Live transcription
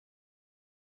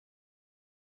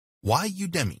Why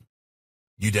Udemy?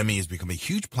 Udemy has become a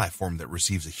huge platform that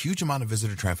receives a huge amount of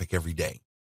visitor traffic every day.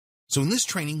 So in this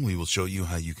training, we will show you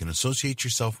how you can associate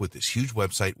yourself with this huge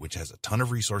website which has a ton of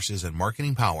resources and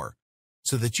marketing power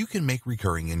so that you can make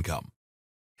recurring income.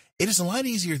 It is a lot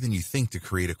easier than you think to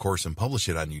create a course and publish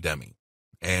it on Udemy.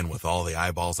 And with all the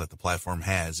eyeballs that the platform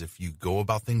has, if you go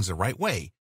about things the right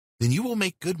way, then you will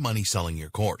make good money selling your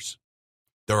course.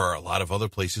 There are a lot of other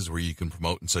places where you can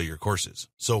promote and sell your courses,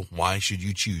 so why should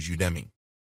you choose Udemy?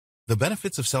 The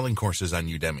benefits of selling courses on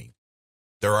Udemy.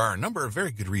 There are a number of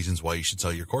very good reasons why you should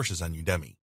sell your courses on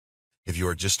Udemy. If you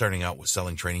are just starting out with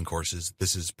selling training courses,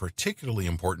 this is particularly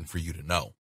important for you to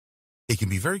know. It can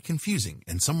be very confusing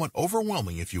and somewhat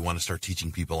overwhelming if you want to start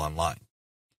teaching people online.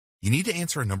 You need to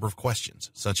answer a number of questions,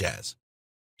 such as,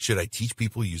 should I teach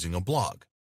people using a blog?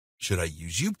 Should I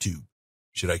use YouTube?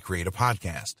 Should I create a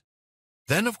podcast?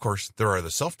 Then, of course, there are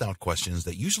the self-doubt questions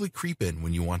that usually creep in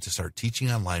when you want to start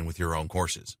teaching online with your own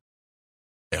courses.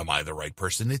 Am I the right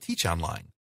person to teach online?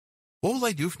 What will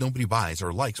I do if nobody buys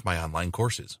or likes my online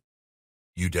courses?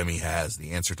 Udemy has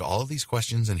the answer to all of these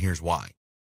questions, and here's why.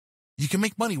 You can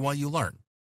make money while you learn.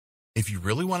 If you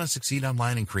really want to succeed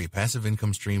online and create passive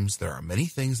income streams, there are many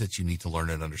things that you need to learn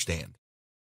and understand.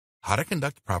 How to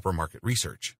conduct proper market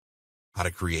research. How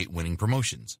to create winning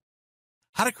promotions.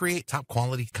 How to create top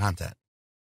quality content.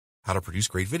 How to produce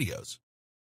great videos.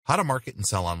 How to market and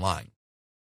sell online.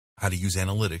 How to use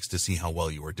analytics to see how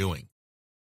well you are doing.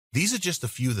 These are just a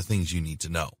few of the things you need to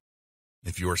know.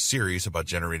 If you are serious about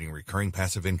generating recurring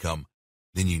passive income,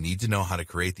 then you need to know how to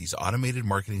create these automated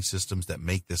marketing systems that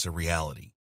make this a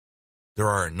reality. There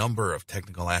are a number of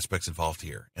technical aspects involved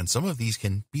here, and some of these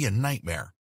can be a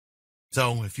nightmare.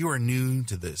 So if you are new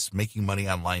to this making money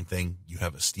online thing, you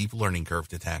have a steep learning curve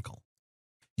to tackle.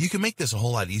 You can make this a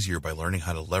whole lot easier by learning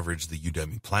how to leverage the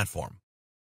Udemy platform.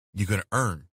 You can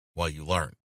earn while you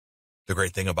learn. The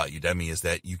great thing about Udemy is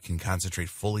that you can concentrate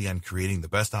fully on creating the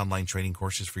best online training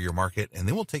courses for your market, and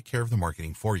they will take care of the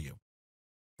marketing for you.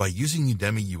 By using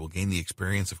Udemy, you will gain the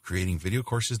experience of creating video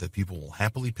courses that people will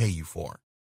happily pay you for.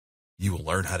 You will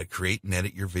learn how to create and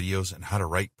edit your videos and how to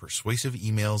write persuasive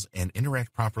emails and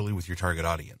interact properly with your target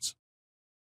audience.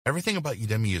 Everything about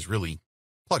Udemy is really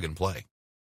plug and play.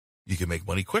 You can make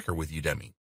money quicker with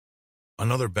Udemy.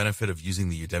 Another benefit of using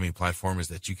the Udemy platform is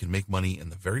that you can make money in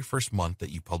the very first month that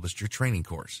you published your training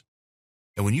course.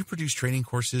 And when you produce training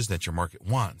courses that your market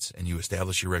wants and you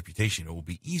establish your reputation, it will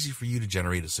be easy for you to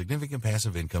generate a significant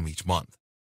passive income each month.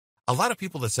 A lot of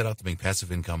people that set out to make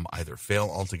passive income either fail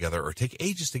altogether or take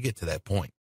ages to get to that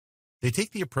point. They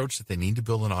take the approach that they need to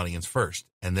build an audience first,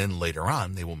 and then later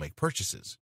on they will make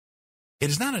purchases. It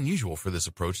is not unusual for this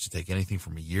approach to take anything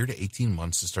from a year to 18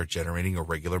 months to start generating a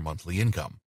regular monthly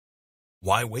income.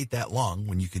 Why wait that long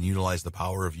when you can utilize the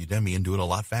power of Udemy and do it a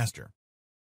lot faster?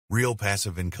 Real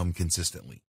passive income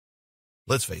consistently.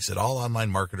 Let's face it, all online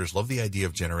marketers love the idea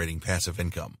of generating passive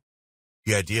income.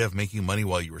 The idea of making money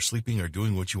while you are sleeping or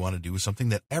doing what you want to do is something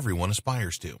that everyone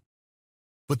aspires to.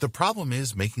 But the problem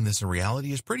is making this a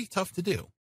reality is pretty tough to do,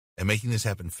 and making this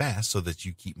happen fast so that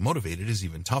you keep motivated is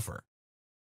even tougher.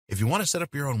 If you want to set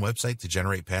up your own website to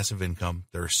generate passive income,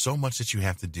 there is so much that you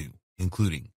have to do,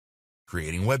 including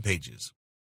creating web pages,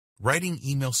 writing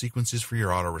email sequences for your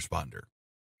autoresponder,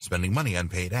 spending money on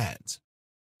paid ads,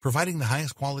 providing the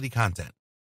highest quality content,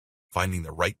 finding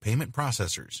the right payment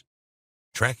processors,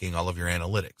 tracking all of your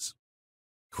analytics,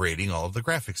 creating all of the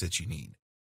graphics that you need,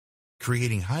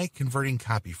 creating high-converting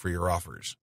copy for your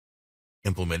offers,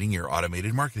 implementing your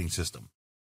automated marketing system,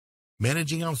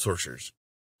 managing outsourcers,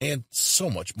 and so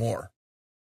much more.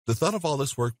 The thought of all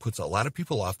this work puts a lot of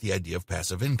people off the idea of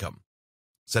passive income.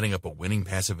 Setting up a winning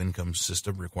passive income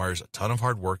system requires a ton of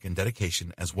hard work and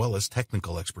dedication as well as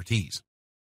technical expertise.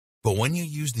 But when you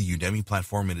use the Udemy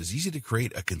platform, it is easy to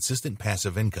create a consistent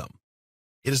passive income.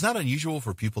 It is not unusual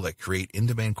for people that create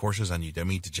in-demand courses on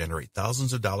Udemy to generate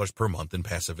thousands of dollars per month in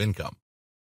passive income.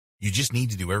 You just need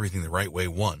to do everything the right way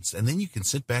once, and then you can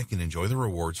sit back and enjoy the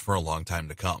rewards for a long time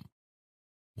to come.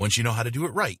 Once you know how to do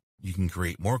it right, you can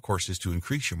create more courses to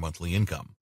increase your monthly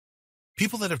income.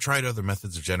 People that have tried other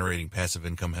methods of generating passive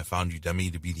income have found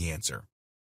Udemy to be the answer.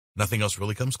 Nothing else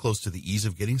really comes close to the ease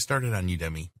of getting started on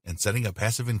Udemy and setting up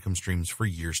passive income streams for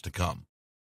years to come.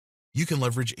 You can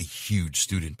leverage a huge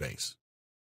student base.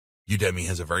 Udemy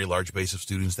has a very large base of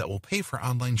students that will pay for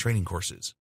online training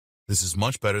courses. This is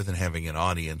much better than having an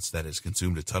audience that has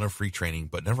consumed a ton of free training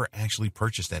but never actually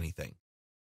purchased anything.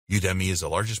 Udemy is the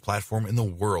largest platform in the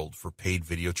world for paid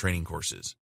video training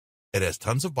courses. It has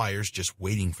tons of buyers just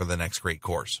waiting for the next great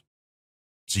course.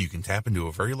 So you can tap into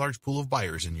a very large pool of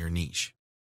buyers in your niche.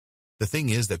 The thing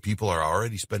is that people are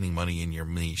already spending money in your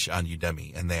niche on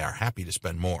Udemy, and they are happy to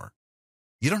spend more.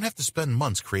 You don't have to spend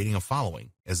months creating a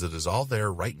following, as it is all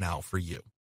there right now for you.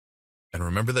 And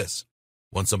remember this,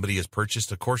 once somebody has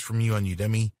purchased a course from you on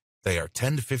Udemy, they are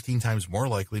 10 to 15 times more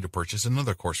likely to purchase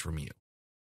another course from you.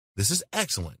 This is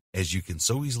excellent, as you can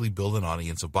so easily build an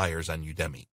audience of buyers on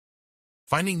Udemy.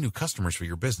 Finding new customers for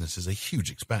your business is a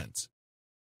huge expense.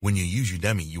 When you use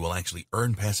Udemy, you will actually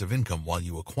earn passive income while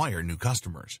you acquire new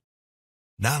customers.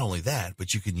 Not only that,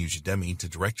 but you can use Udemy to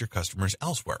direct your customers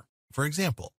elsewhere. For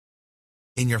example,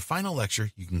 in your final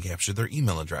lecture, you can capture their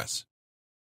email address.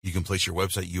 You can place your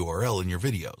website URL in your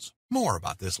videos. More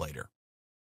about this later.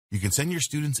 You can send your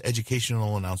students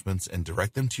educational announcements and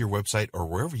direct them to your website or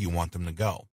wherever you want them to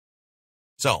go.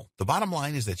 So, the bottom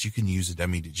line is that you can use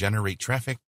Udemy to generate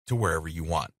traffic to wherever you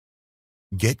want.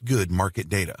 Get good market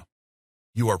data.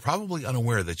 You are probably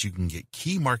unaware that you can get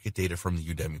key market data from the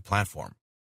Udemy platform.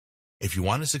 If you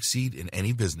want to succeed in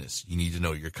any business, you need to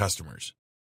know your customers.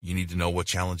 You need to know what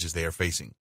challenges they are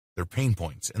facing, their pain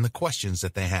points, and the questions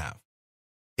that they have.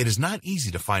 It is not easy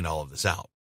to find all of this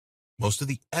out. Most of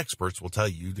the experts will tell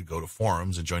you to go to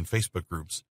forums and join Facebook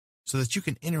groups so that you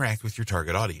can interact with your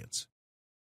target audience.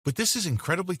 But this is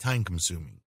incredibly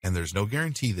time-consuming, and there's no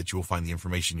guarantee that you will find the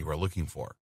information you are looking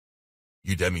for.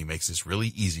 Udemy makes this really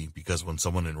easy because when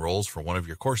someone enrolls for one of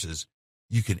your courses,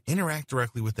 you can interact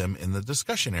directly with them in the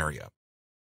discussion area.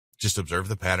 Just observe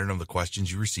the pattern of the questions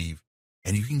you receive,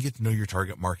 and you can get to know your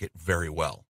target market very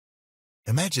well.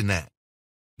 Imagine that.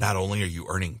 Not only are you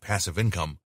earning passive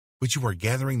income, but you are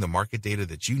gathering the market data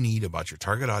that you need about your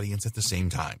target audience at the same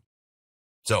time.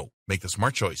 So, make the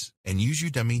smart choice and use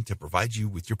Udemy to provide you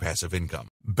with your passive income.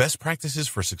 Best practices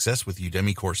for success with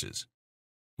Udemy courses.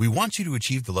 We want you to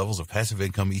achieve the levels of passive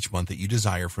income each month that you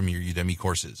desire from your Udemy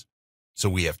courses. So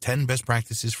we have 10 best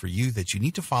practices for you that you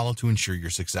need to follow to ensure your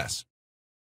success.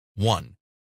 1.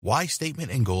 Why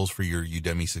statement and goals for your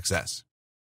Udemy success.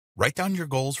 Write down your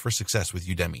goals for success with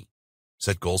Udemy.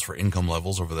 Set goals for income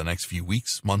levels over the next few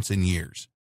weeks, months, and years.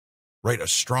 Write a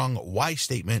strong why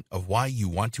statement of why you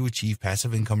want to achieve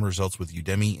passive income results with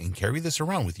Udemy and carry this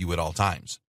around with you at all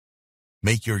times.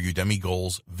 Make your Udemy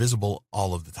goals visible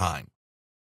all of the time.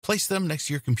 Place them next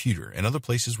to your computer and other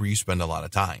places where you spend a lot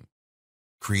of time.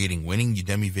 Creating winning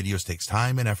Udemy videos takes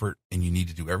time and effort, and you need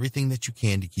to do everything that you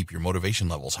can to keep your motivation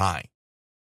levels high.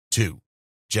 2.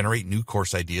 Generate new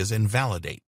course ideas and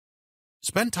validate.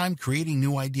 Spend time creating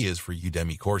new ideas for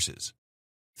Udemy courses.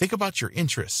 Think about your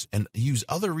interests and use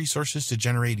other resources to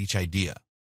generate each idea.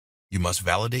 You must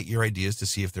validate your ideas to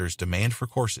see if there is demand for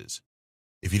courses.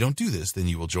 If you don't do this, then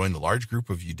you will join the large group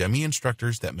of Udemy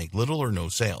instructors that make little or no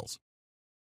sales.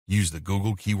 Use the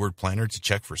Google Keyword Planner to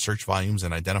check for search volumes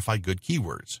and identify good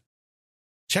keywords.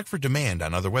 Check for demand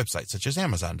on other websites such as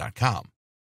Amazon.com.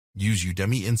 Use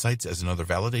Udemy Insights as another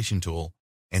validation tool,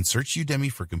 and search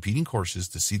Udemy for competing courses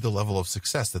to see the level of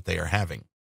success that they are having.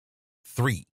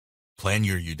 3. Plan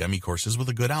your Udemy courses with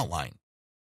a good outline.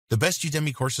 The best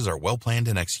Udemy courses are well planned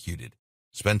and executed.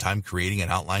 Spend time creating an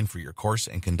outline for your course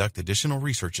and conduct additional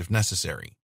research if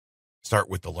necessary. Start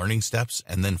with the learning steps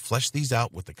and then flesh these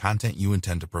out with the content you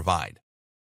intend to provide.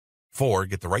 4.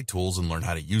 Get the right tools and learn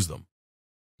how to use them.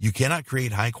 You cannot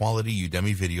create high-quality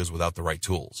Udemy videos without the right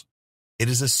tools. It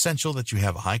is essential that you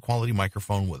have a high-quality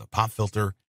microphone with a pop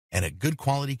filter and a good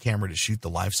quality camera to shoot the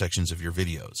live sections of your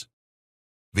videos.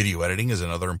 Video editing is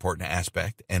another important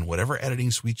aspect, and whatever editing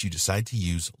suite you decide to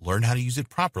use, learn how to use it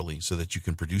properly so that you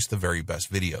can produce the very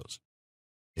best videos.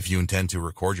 If you intend to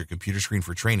record your computer screen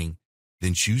for training,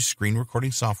 then choose screen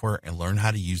recording software and learn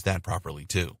how to use that properly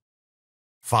too.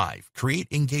 5. Create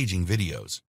engaging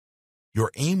videos.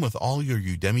 Your aim with all your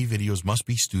Udemy videos must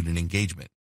be student engagement.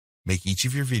 Make each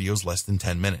of your videos less than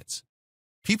 10 minutes.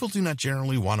 People do not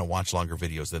generally want to watch longer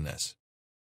videos than this.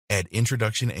 Add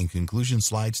introduction and conclusion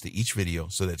slides to each video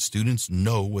so that students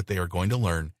know what they are going to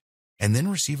learn and then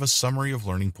receive a summary of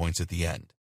learning points at the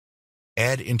end.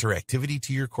 Add interactivity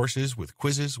to your courses with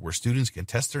quizzes where students can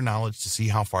test their knowledge to see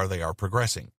how far they are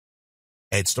progressing.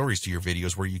 Add stories to your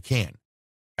videos where you can.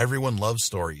 Everyone loves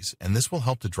stories, and this will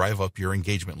help to drive up your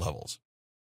engagement levels.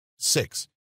 6.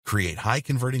 Create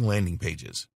high-converting landing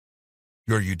pages.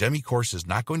 Your Udemy course is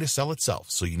not going to sell itself,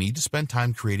 so you need to spend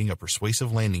time creating a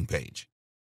persuasive landing page.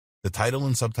 The title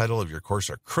and subtitle of your course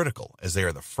are critical as they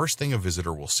are the first thing a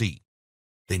visitor will see.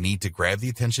 They need to grab the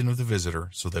attention of the visitor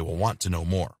so they will want to know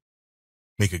more.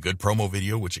 Make a good promo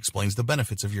video which explains the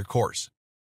benefits of your course.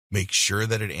 Make sure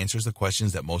that it answers the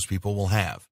questions that most people will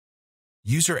have.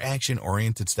 Use your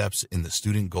action-oriented steps in the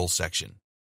student goals section.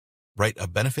 Write a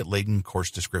benefit-laden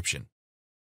course description.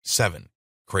 7.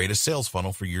 Create a sales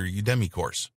funnel for your Udemy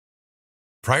course.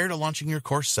 Prior to launching your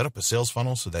course, set up a sales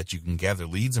funnel so that you can gather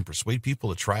leads and persuade people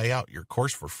to try out your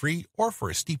course for free or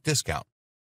for a steep discount.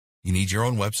 You need your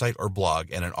own website or blog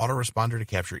and an autoresponder to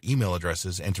capture email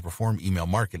addresses and to perform email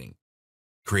marketing.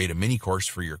 Create a mini course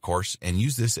for your course and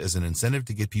use this as an incentive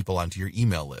to get people onto your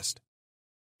email list.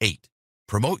 8.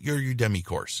 Promote your Udemy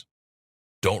course.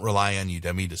 Don't rely on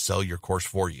Udemy to sell your course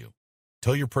for you.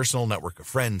 Tell your personal network of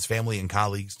friends, family, and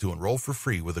colleagues to enroll for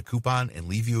free with a coupon and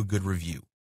leave you a good review.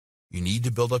 You need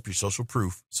to build up your social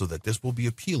proof so that this will be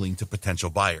appealing to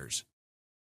potential buyers.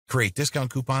 Create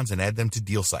discount coupons and add them to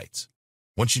deal sites.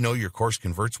 Once you know your course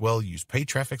converts well, use paid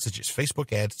traffic such as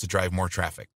Facebook ads to drive more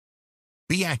traffic.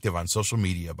 Be active on social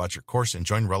media about your course and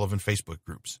join relevant Facebook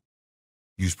groups.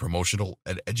 Use promotional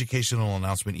and educational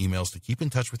announcement emails to keep in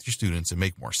touch with your students and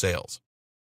make more sales.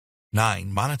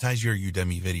 9. Monetize your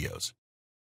Udemy videos.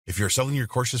 If you're selling your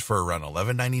courses for around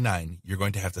 $11.99, you're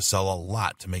going to have to sell a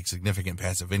lot to make significant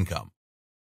passive income.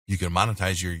 You can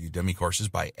monetize your Udemy courses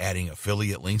by adding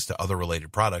affiliate links to other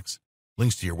related products,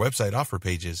 links to your website offer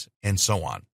pages, and so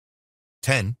on.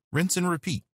 10. Rinse and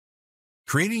repeat.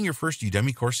 Creating your first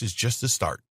Udemy course is just the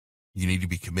start. You need to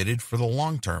be committed for the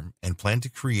long term and plan to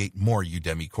create more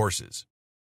Udemy courses.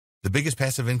 The biggest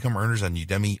passive income earners on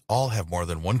Udemy all have more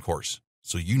than one course,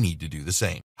 so you need to do the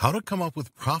same. How to come up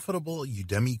with profitable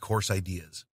Udemy course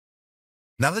ideas.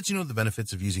 Now that you know the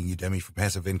benefits of using Udemy for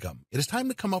passive income, it is time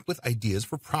to come up with ideas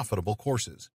for profitable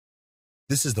courses.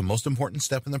 This is the most important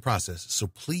step in the process, so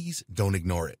please don't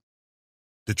ignore it.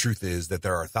 The truth is that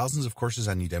there are thousands of courses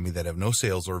on Udemy that have no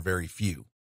sales or very few.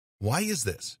 Why is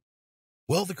this?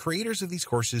 Well, the creators of these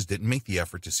courses didn't make the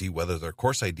effort to see whether their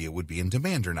course idea would be in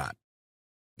demand or not.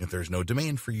 If there's no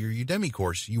demand for your Udemy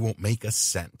course, you won't make a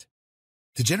cent.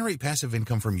 To generate passive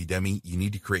income from Udemy, you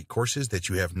need to create courses that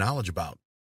you have knowledge about.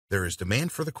 There is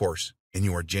demand for the course, and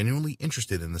you are genuinely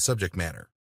interested in the subject matter.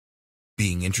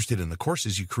 Being interested in the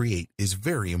courses you create is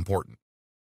very important.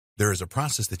 There is a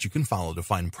process that you can follow to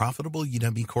find profitable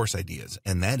Udemy course ideas,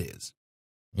 and that is: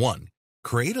 1.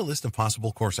 Create a list of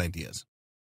possible course ideas.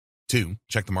 2.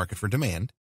 Check the market for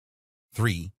demand.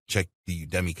 3. Check the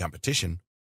Udemy competition.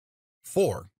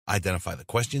 4. Identify the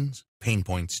questions, pain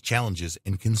points, challenges,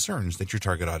 and concerns that your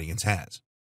target audience has.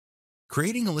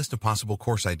 Creating a list of possible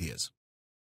course ideas.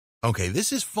 Okay,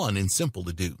 this is fun and simple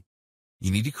to do. You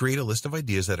need to create a list of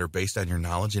ideas that are based on your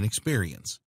knowledge and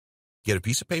experience. Get a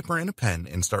piece of paper and a pen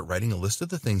and start writing a list of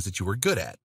the things that you are good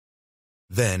at.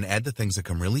 Then add the things that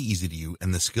come really easy to you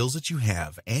and the skills that you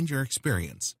have and your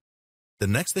experience. The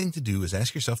next thing to do is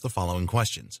ask yourself the following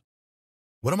questions.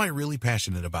 What am I really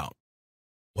passionate about?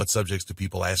 What subjects do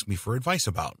people ask me for advice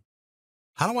about?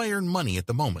 How do I earn money at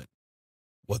the moment?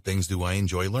 What things do I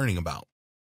enjoy learning about?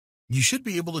 You should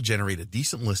be able to generate a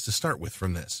decent list to start with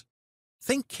from this.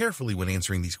 Think carefully when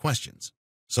answering these questions.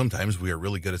 Sometimes we are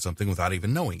really good at something without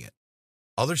even knowing it.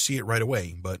 Others see it right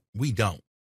away, but we don't.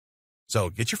 So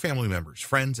get your family members,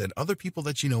 friends, and other people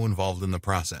that you know involved in the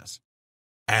process.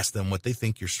 Ask them what they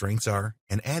think your strengths are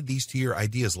and add these to your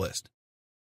ideas list.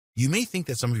 You may think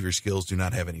that some of your skills do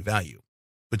not have any value,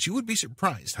 but you would be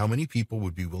surprised how many people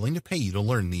would be willing to pay you to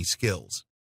learn these skills.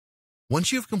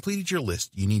 Once you have completed your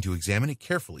list, you need to examine it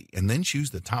carefully and then choose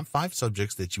the top 5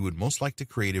 subjects that you would most like to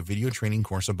create a video training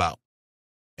course about.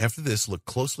 After this, look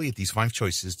closely at these 5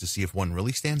 choices to see if one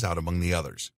really stands out among the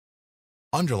others.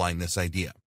 Underline this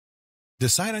idea.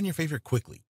 Decide on your favorite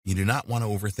quickly. You do not want to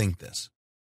overthink this.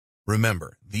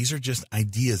 Remember, these are just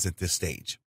ideas at this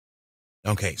stage.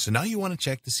 Okay, so now you want to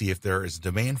check to see if there is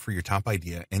demand for your top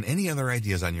idea and any other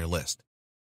ideas on your list.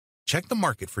 Check the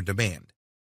market for demand.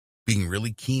 Being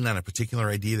really keen on a particular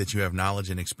idea that you have knowledge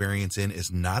and experience in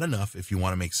is not enough if you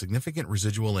want to make significant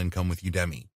residual income with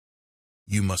Udemy.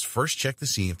 You must first check to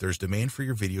see if there's demand for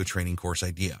your video training course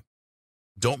idea.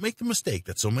 Don't make the mistake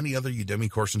that so many other Udemy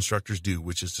course instructors do,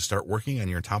 which is to start working on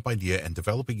your top idea and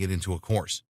developing it into a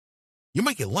course. You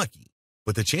might get lucky,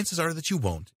 but the chances are that you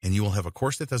won't, and you will have a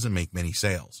course that doesn't make many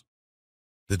sales.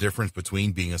 The difference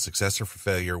between being a success or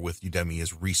failure with Udemy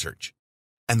is research.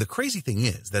 And the crazy thing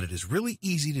is that it is really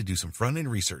easy to do some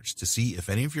front-end research to see if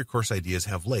any of your course ideas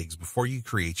have legs before you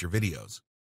create your videos.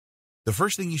 The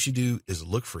first thing you should do is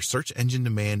look for search engine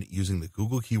demand using the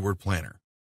Google Keyword Planner.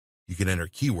 You can enter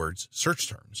keywords, search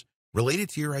terms, related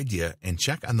to your idea and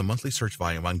check on the monthly search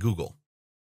volume on Google.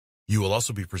 You will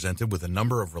also be presented with a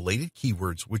number of related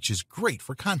keywords, which is great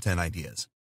for content ideas.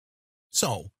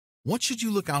 So, what should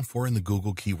you look out for in the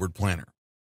Google Keyword Planner?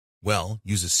 Well,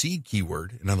 use a seed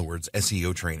keyword, in other words,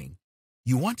 SEO training.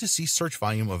 You want to see search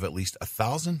volume of at least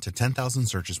 1,000 to 10,000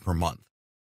 searches per month.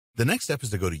 The next step is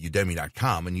to go to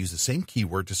udemy.com and use the same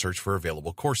keyword to search for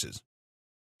available courses.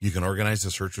 You can organize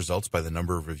the search results by the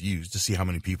number of reviews to see how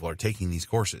many people are taking these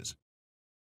courses.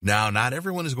 Now, not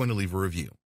everyone is going to leave a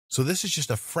review, so this is just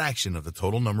a fraction of the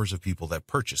total numbers of people that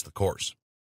purchase the course.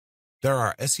 There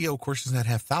are SEO courses that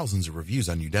have thousands of reviews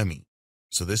on Udemy,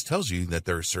 so this tells you that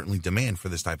there is certainly demand for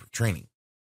this type of training.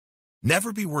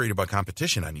 Never be worried about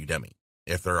competition on Udemy.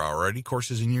 If there are already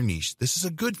courses in your niche, this is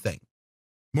a good thing.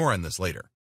 More on this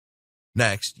later.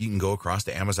 Next, you can go across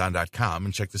to Amazon.com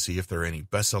and check to see if there are any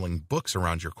best-selling books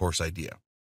around your course idea.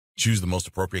 Choose the most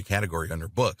appropriate category under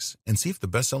books and see if the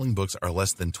best-selling books are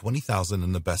less than 20,000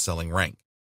 in the best-selling rank.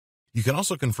 You can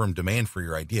also confirm demand for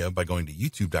your idea by going to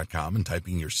YouTube.com and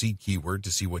typing your seed keyword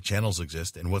to see what channels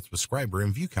exist and what subscriber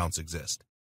and view counts exist.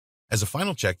 As a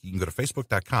final check, you can go to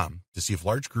Facebook.com to see if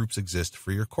large groups exist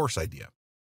for your course idea.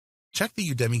 Check the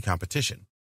Udemy competition.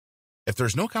 If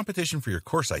there's no competition for your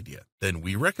course idea, then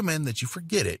we recommend that you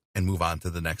forget it and move on to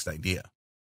the next idea.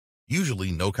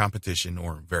 Usually, no competition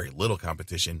or very little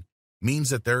competition means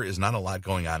that there is not a lot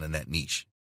going on in that niche.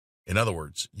 In other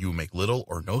words, you will make little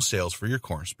or no sales for your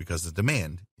course because the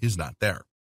demand is not there.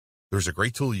 There's a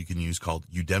great tool you can use called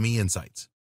Udemy Insights.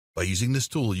 By using this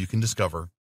tool, you can discover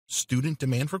student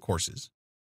demand for courses,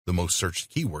 the most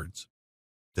searched keywords,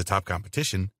 the top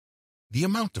competition, the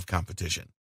amount of competition.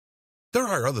 There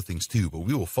are other things too, but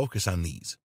we will focus on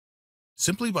these.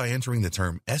 Simply by entering the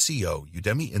term SEO,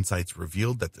 Udemy Insights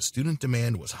revealed that the student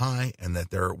demand was high and that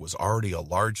there was already a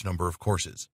large number of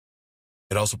courses.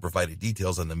 It also provided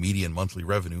details on the median monthly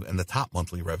revenue and the top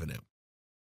monthly revenue.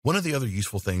 One of the other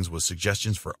useful things was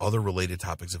suggestions for other related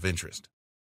topics of interest.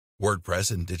 WordPress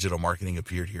and digital marketing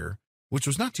appeared here, which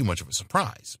was not too much of a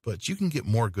surprise, but you can get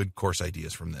more good course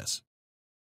ideas from this.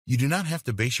 You do not have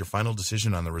to base your final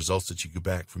decision on the results that you get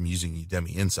back from using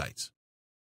Udemy Insights,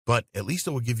 but at least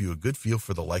it will give you a good feel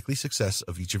for the likely success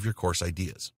of each of your course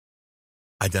ideas.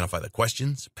 Identify the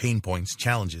questions, pain points,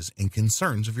 challenges, and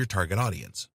concerns of your target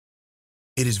audience.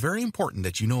 It is very important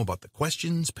that you know about the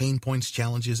questions, pain points,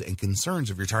 challenges, and concerns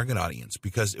of your target audience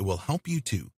because it will help you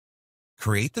to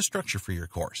create the structure for your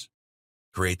course,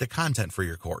 create the content for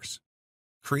your course,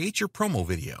 create your promo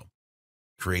video,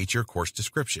 create your course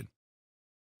description.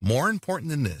 More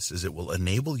important than this is it will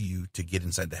enable you to get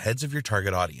inside the heads of your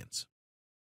target audience.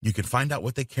 You can find out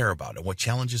what they care about and what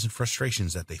challenges and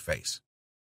frustrations that they face.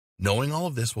 Knowing all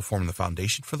of this will form the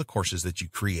foundation for the courses that you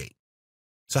create.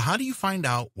 So how do you find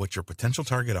out what your potential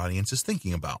target audience is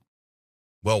thinking about?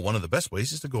 Well, one of the best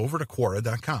ways is to go over to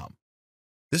Quora.com.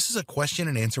 This is a question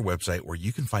and answer website where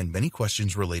you can find many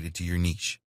questions related to your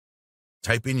niche.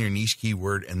 Type in your niche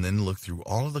keyword and then look through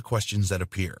all of the questions that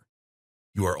appear.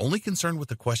 You are only concerned with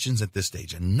the questions at this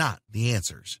stage and not the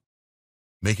answers.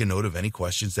 Make a note of any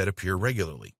questions that appear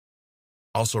regularly.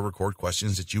 Also record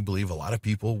questions that you believe a lot of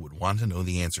people would want to know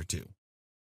the answer to.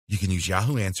 You can use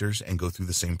Yahoo Answers and go through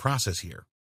the same process here.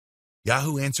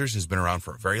 Yahoo Answers has been around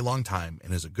for a very long time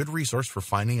and is a good resource for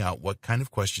finding out what kind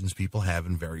of questions people have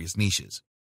in various niches.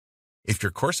 If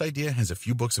your course idea has a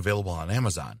few books available on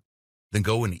Amazon, then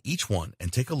go into each one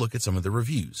and take a look at some of the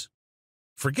reviews.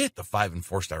 Forget the 5- and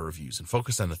 4-star reviews and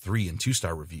focus on the 3- and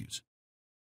 2-star reviews.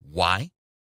 Why?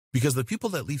 Because the people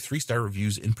that leave 3-star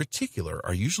reviews in particular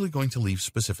are usually going to leave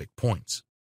specific points.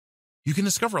 You can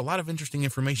discover a lot of interesting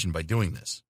information by doing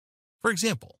this. For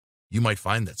example, you might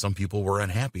find that some people were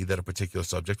unhappy that a particular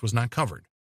subject was not covered,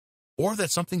 or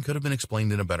that something could have been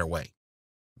explained in a better way.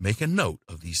 Make a note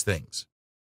of these things.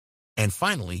 And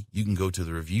finally, you can go to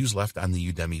the reviews left on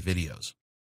the Udemy videos.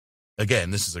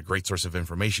 Again, this is a great source of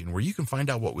information where you can find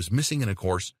out what was missing in a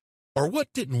course or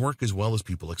what didn't work as well as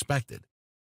people expected.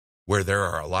 Where there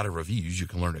are a lot of reviews, you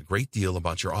can learn a great deal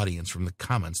about your audience from the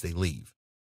comments they leave.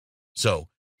 So,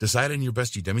 decide on your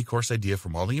best Udemy course idea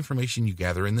from all the information you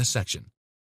gather in this section.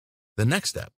 The next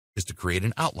step is to create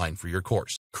an outline for your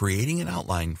course. Creating an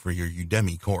outline for your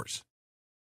Udemy course.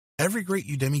 Every great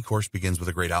Udemy course begins with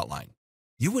a great outline.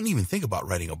 You wouldn't even think about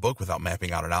writing a book without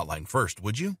mapping out an outline first,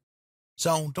 would you?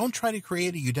 So don't try to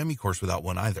create a Udemy course without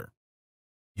one either.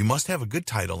 You must have a good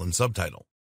title and subtitle.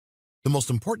 The most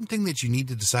important thing that you need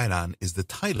to decide on is the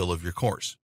title of your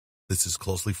course. This is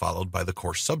closely followed by the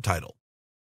course subtitle.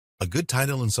 A good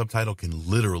title and subtitle can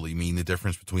literally mean the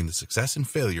difference between the success and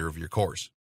failure of your course.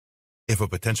 If a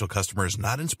potential customer is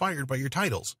not inspired by your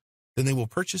titles, then they will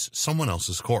purchase someone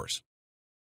else's course.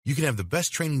 You can have the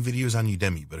best training videos on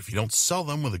Udemy, but if you don't sell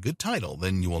them with a good title,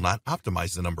 then you will not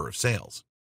optimize the number of sales.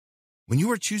 When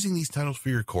you are choosing these titles for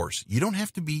your course, you don't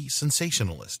have to be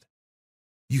sensationalist.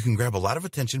 You can grab a lot of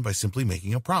attention by simply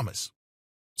making a promise.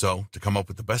 So, to come up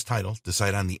with the best title,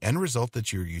 decide on the end result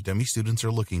that your Udemy students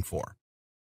are looking for.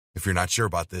 If you're not sure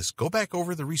about this, go back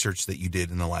over the research that you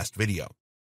did in the last video.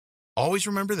 Always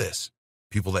remember this: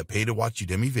 People that pay to watch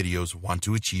Udemy videos want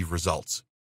to achieve results.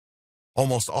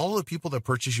 Almost all of the people that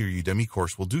purchase your Udemy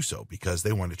course will do so because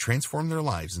they want to transform their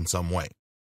lives in some way.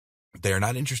 They are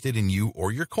not interested in you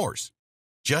or your course,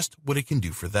 just what it can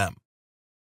do for them.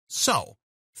 So,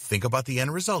 think about the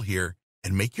end result here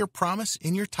and make your promise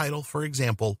in your title, for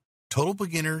example, Total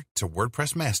Beginner to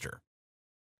WordPress Master.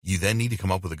 You then need to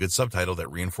come up with a good subtitle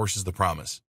that reinforces the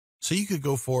promise. So you could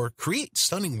go for Create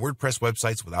Stunning WordPress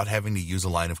Websites Without Having to Use a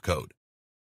Line of Code.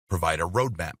 Provide a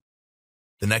roadmap.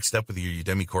 The next step with your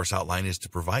Udemy course outline is to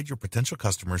provide your potential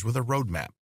customers with a roadmap.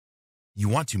 You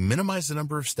want to minimize the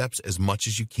number of steps as much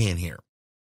as you can here.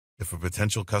 If a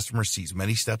potential customer sees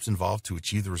many steps involved to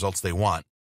achieve the results they want,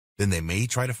 then they may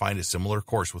try to find a similar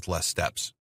course with less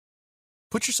steps.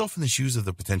 Put yourself in the shoes of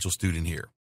the potential student here.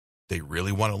 They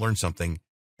really want to learn something,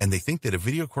 and they think that a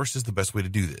video course is the best way to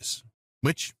do this,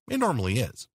 which it normally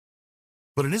is.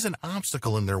 But it is an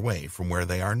obstacle in their way from where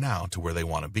they are now to where they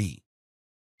want to be.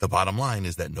 The bottom line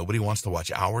is that nobody wants to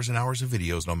watch hours and hours of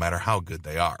videos no matter how good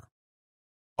they are.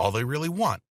 All they really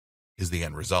want is the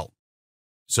end result.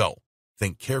 So,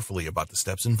 think carefully about the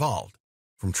steps involved,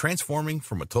 from transforming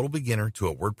from a total beginner to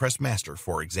a WordPress master,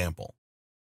 for example.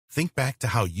 Think back to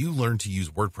how you learned to use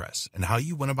WordPress and how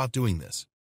you went about doing this.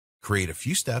 Create a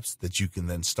few steps that you can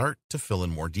then start to fill in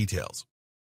more details.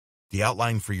 The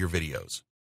outline for your videos.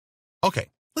 Okay,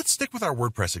 let's stick with our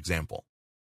WordPress example.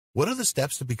 What are the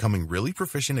steps to becoming really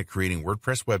proficient at creating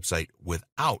WordPress website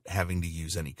without having to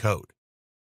use any code?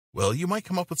 Well, you might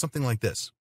come up with something like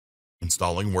this.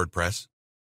 Installing WordPress,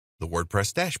 the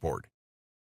WordPress dashboard,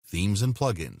 themes and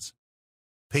plugins,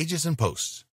 pages and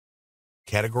posts,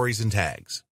 categories and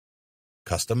tags,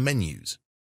 custom menus,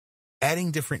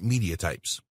 adding different media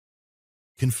types,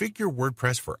 configure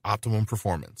WordPress for optimum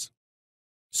performance,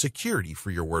 security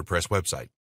for your WordPress website.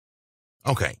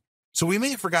 Okay, so we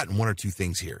may have forgotten one or two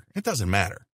things here. It doesn't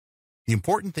matter. The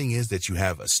important thing is that you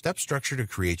have a step structure to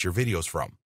create your videos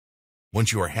from.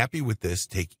 Once you are happy with this,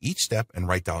 take each step and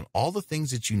write down all the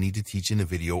things that you need to teach in a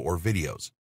video or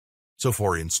videos. So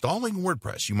for installing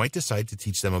WordPress, you might decide to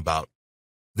teach them about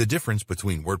the difference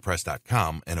between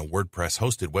WordPress.com and a WordPress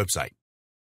hosted website,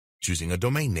 choosing a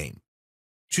domain name,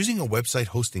 choosing a website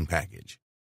hosting package,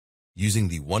 using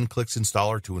the one-click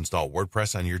installer to install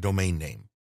WordPress on your domain name,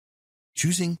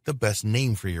 choosing the best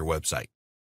name for your website,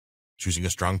 choosing a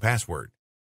strong password,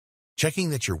 checking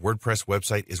that your WordPress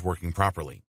website is working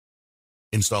properly,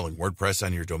 installing WordPress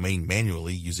on your domain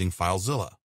manually using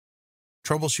FileZilla,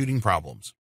 troubleshooting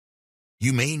problems.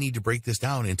 You may need to break this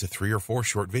down into 3 or 4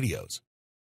 short videos.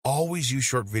 Always use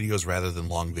short videos rather than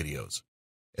long videos.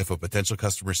 If a potential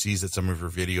customer sees that some of your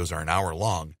videos are an hour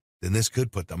long, then this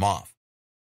could put them off.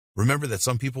 Remember that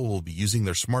some people will be using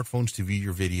their smartphones to view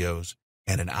your videos,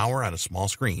 and an hour on a small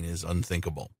screen is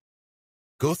unthinkable.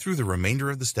 Go through the remainder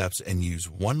of the steps and use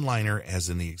one-liner as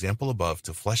in the example above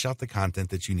to flesh out the content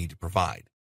that you need to provide.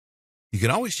 You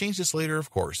can always change this later, of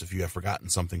course, if you have forgotten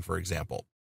something, for example.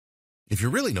 If you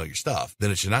really know your stuff,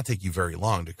 then it should not take you very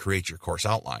long to create your course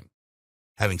outline.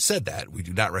 Having said that, we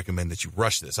do not recommend that you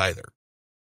rush this either.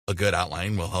 A good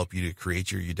outline will help you to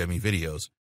create your Udemy videos,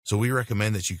 so we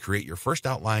recommend that you create your first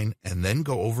outline and then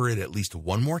go over it at least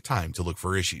one more time to look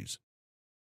for issues.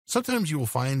 Sometimes you will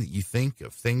find that you think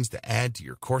of things to add to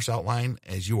your course outline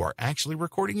as you are actually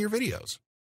recording your videos.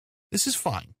 This is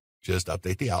fine. Just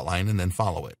update the outline and then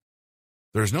follow it.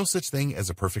 There is no such thing as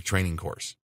a perfect training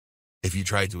course. If you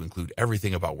tried to include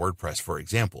everything about WordPress, for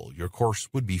example, your course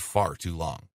would be far too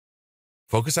long.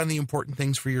 Focus on the important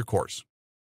things for your course.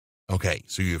 Okay,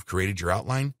 so you have created your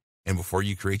outline, and before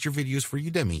you create your videos for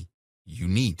Udemy, you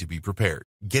need to be prepared.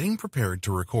 Getting prepared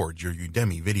to record your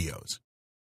Udemy videos.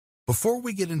 Before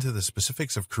we get into the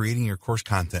specifics of creating your course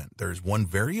content, there is one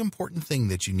very important thing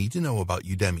that you need to know about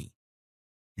Udemy.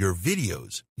 Your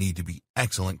videos need to be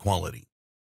excellent quality.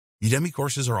 Udemy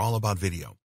courses are all about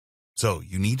video. So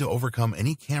you need to overcome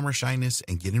any camera shyness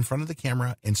and get in front of the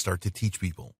camera and start to teach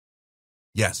people.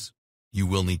 Yes, you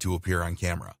will need to appear on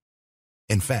camera.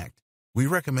 In fact, we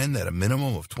recommend that a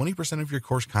minimum of 20% of your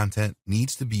course content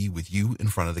needs to be with you in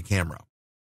front of the camera.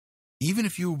 Even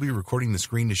if you will be recording the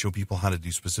screen to show people how to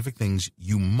do specific things,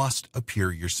 you must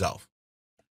appear yourself.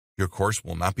 Your course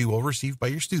will not be well received by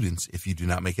your students if you do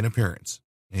not make an appearance.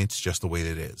 It's just the way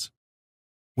that it is.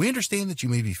 We understand that you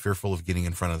may be fearful of getting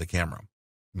in front of the camera.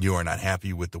 You are not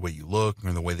happy with the way you look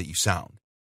or the way that you sound.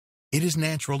 It is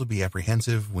natural to be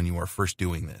apprehensive when you are first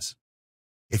doing this.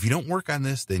 If you don't work on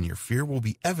this, then your fear will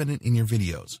be evident in your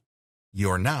videos. You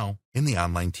are now in the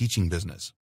online teaching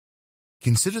business.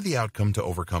 Consider the outcome to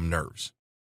overcome nerves.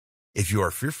 If you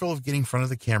are fearful of getting in front of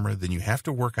the camera, then you have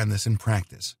to work on this in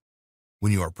practice.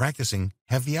 When you are practicing,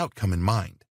 have the outcome in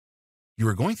mind. You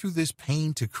are going through this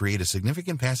pain to create a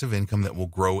significant passive income that will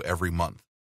grow every month.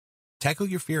 Tackle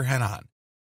your fear head on.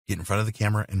 Get in front of the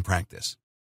camera and practice.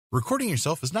 Recording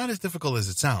yourself is not as difficult as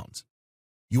it sounds.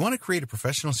 You want to create a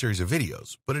professional series of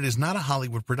videos, but it is not a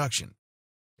Hollywood production.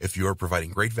 If you are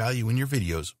providing great value in your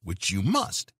videos, which you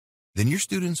must, then your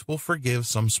students will forgive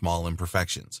some small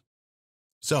imperfections.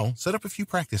 So, set up a few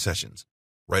practice sessions.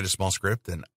 Write a small script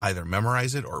and either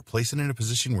memorize it or place it in a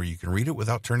position where you can read it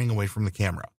without turning away from the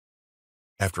camera.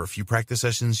 After a few practice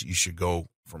sessions, you should go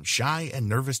from shy and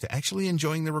nervous to actually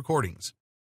enjoying the recordings.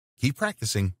 Keep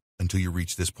practicing until you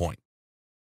reach this point.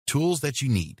 Tools that you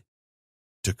need.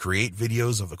 To create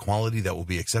videos of the quality that will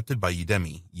be accepted by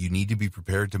Udemy, you need to be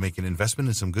prepared to make an investment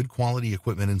in some good quality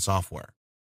equipment and software.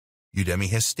 Udemy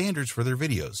has standards for their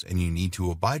videos, and you need to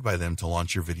abide by them to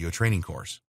launch your video training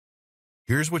course.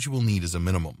 Here's what you will need as a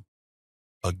minimum: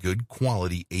 a good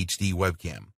quality HD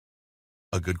webcam,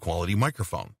 a good quality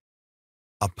microphone,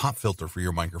 a pop filter for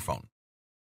your microphone,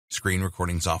 screen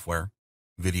recording software,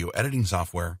 video editing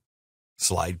software,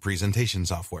 slide presentation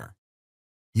software.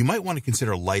 You might want to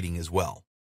consider lighting as well.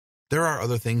 There are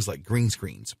other things like green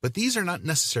screens, but these are not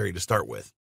necessary to start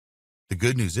with. The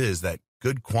good news is that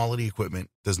good quality equipment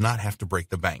does not have to break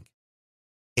the bank.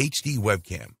 HD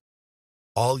webcam.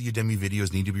 All Udemy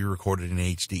videos need to be recorded in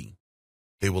HD.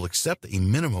 They will accept a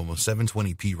minimum of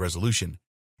 720p resolution,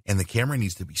 and the camera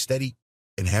needs to be steady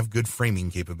and have good framing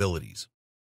capabilities.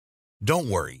 Don't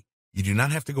worry, you do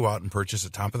not have to go out and purchase a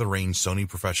top-of-the-range Sony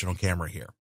professional camera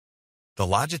here. The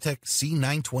Logitech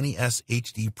C920S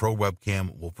HD Pro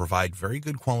webcam will provide very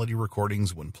good quality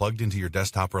recordings when plugged into your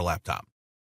desktop or laptop.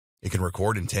 It can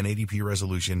record in 1080p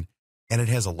resolution, and it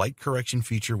has a light correction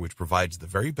feature which provides the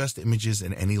very best images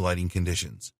in any lighting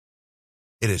conditions.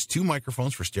 It has 2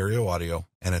 microphones for stereo audio,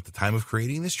 and at the time of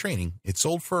creating this training, it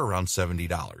sold for around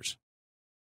 $70.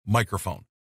 Microphone.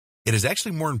 It is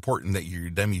actually more important that your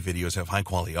Udemy videos have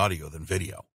high-quality audio than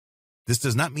video. This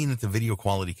does not mean that the video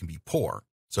quality can be poor,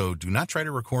 so do not try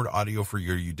to record audio for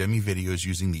your Udemy videos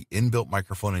using the inbuilt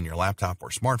microphone in your laptop or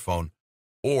smartphone,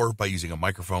 or by using a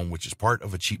microphone which is part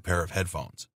of a cheap pair of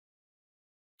headphones.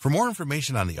 For more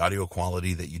information on the audio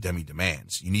quality that Udemy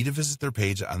demands, you need to visit their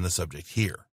page on the subject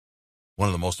here. One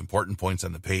of the most important points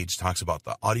on the page talks about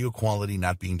the audio quality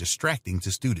not being distracting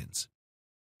to students.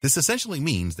 This essentially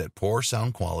means that poor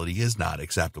sound quality is not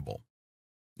acceptable.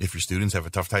 If your students have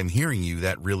a tough time hearing you,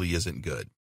 that really isn't good.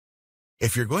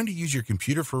 If you're going to use your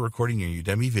computer for recording your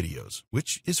Udemy videos,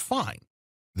 which is fine,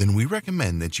 then we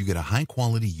recommend that you get a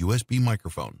high-quality USB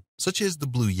microphone, such as the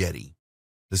Blue Yeti.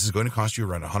 This is going to cost you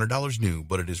around $100 new,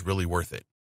 but it is really worth it.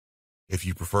 If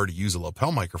you prefer to use a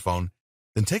lapel microphone,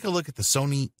 then take a look at the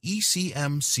Sony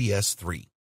ECM-CS3.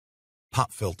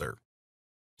 Pop filter.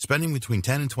 Spending between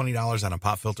 $10 and $20 on a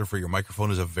pop filter for your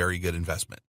microphone is a very good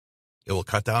investment. It will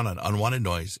cut down on unwanted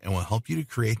noise and will help you to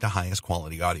create the highest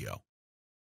quality audio.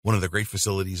 One of the great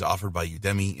facilities offered by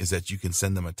Udemy is that you can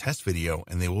send them a test video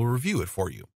and they will review it for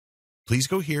you. Please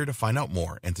go here to find out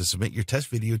more and to submit your test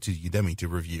video to Udemy to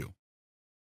review.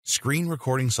 Screen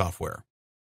recording software.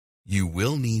 You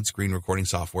will need screen recording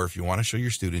software if you want to show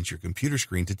your students your computer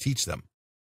screen to teach them.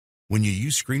 When you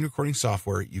use screen recording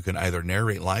software, you can either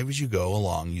narrate live as you go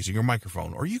along using your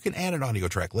microphone, or you can add an audio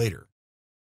track later.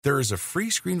 There is a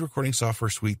free screen recording software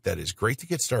suite that is great to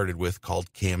get started with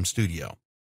called Cam Studio.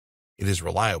 It is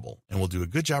reliable and will do a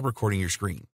good job recording your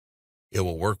screen. It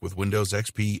will work with Windows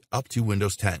XP up to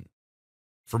Windows 10.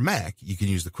 For Mac, you can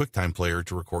use the QuickTime Player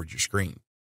to record your screen.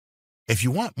 If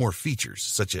you want more features,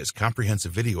 such as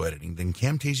comprehensive video editing, then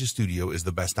Camtasia Studio is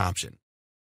the best option.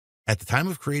 At the time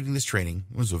of creating this training,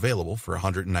 it was available for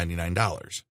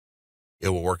 $199. It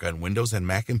will work on Windows and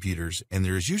Mac computers, and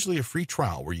there is usually a free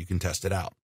trial where you can test it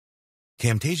out.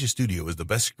 Camtasia Studio is the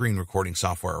best screen recording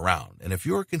software around, and if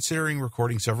you are considering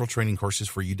recording several training courses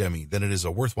for Udemy, then it is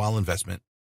a worthwhile investment.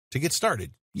 To get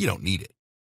started, you don't need it.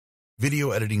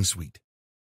 Video editing suite.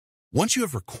 Once you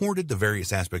have recorded the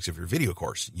various aspects of your video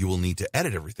course, you will need to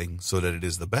edit everything so that it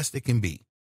is the best it can be.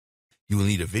 You will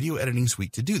need a video editing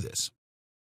suite to do this.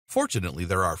 Fortunately,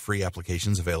 there are free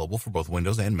applications available for both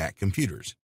Windows and Mac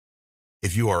computers.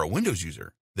 If you are a Windows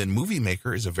user, then Movie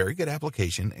Maker is a very good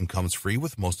application and comes free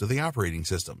with most of the operating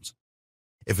systems.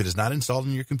 If it is not installed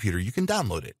on your computer, you can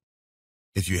download it.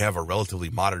 If you have a relatively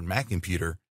modern Mac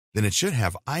computer, then it should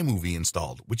have iMovie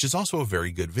installed, which is also a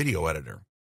very good video editor.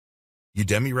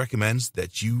 Udemy recommends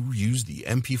that you use the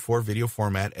MP4 video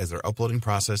format as their uploading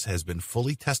process has been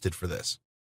fully tested for this.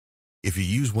 If you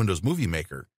use Windows Movie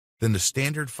Maker, then the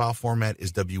standard file format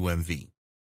is WMV.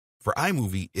 For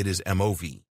iMovie, it is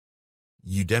MOV.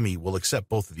 Udemy will accept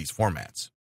both of these formats.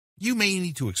 You may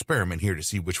need to experiment here to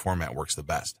see which format works the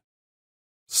best.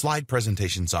 Slide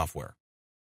presentation software.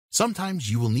 Sometimes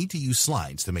you will need to use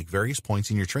slides to make various points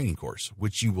in your training course,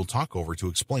 which you will talk over to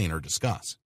explain or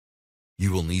discuss.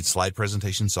 You will need slide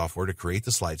presentation software to create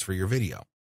the slides for your video.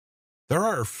 There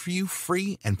are a few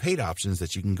free and paid options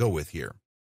that you can go with here.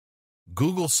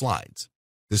 Google Slides.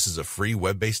 This is a free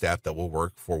web-based app that will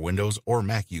work for Windows or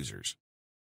Mac users.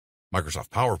 Microsoft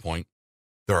PowerPoint.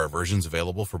 There are versions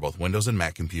available for both Windows and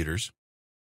Mac computers.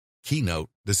 Keynote.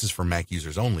 This is for Mac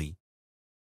users only.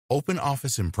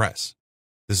 OpenOffice Impress.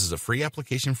 This is a free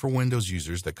application for Windows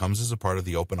users that comes as a part of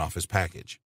the OpenOffice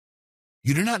package.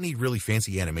 You do not need really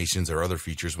fancy animations or other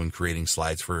features when creating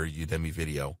slides for a Udemy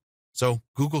video, so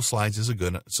Google Slides is a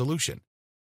good solution.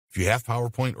 If you have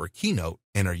PowerPoint or Keynote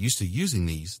and are used to using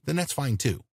these, then that's fine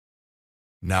too.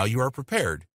 Now you are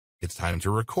prepared, it's time to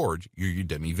record your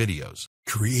Udemy videos.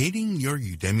 Creating your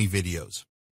Udemy videos.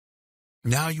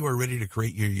 Now you are ready to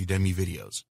create your Udemy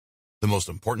videos. The most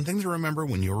important thing to remember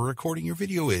when you're recording your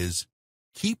video is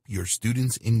keep your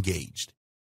students engaged.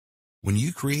 When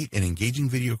you create an engaging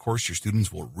video course, your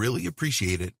students will really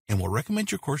appreciate it and will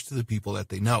recommend your course to the people that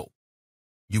they know.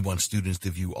 You want students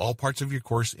to view all parts of your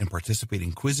course and participate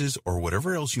in quizzes or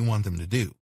whatever else you want them to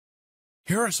do.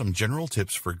 Here are some general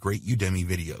tips for great Udemy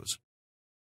videos.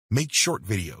 Make short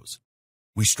videos.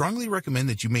 We strongly recommend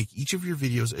that you make each of your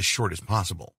videos as short as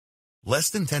possible. Less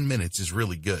than 10 minutes is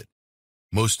really good.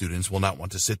 Most students will not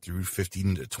want to sit through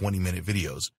 15 to 20-minute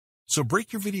videos, so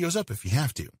break your videos up if you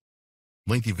have to.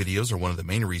 Lengthy videos are one of the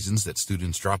main reasons that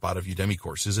students drop out of Udemy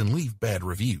courses and leave bad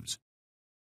reviews.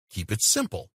 Keep it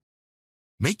simple.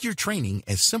 Make your training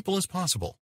as simple as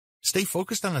possible. Stay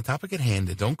focused on the topic at hand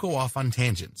and don't go off on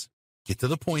tangents. Get to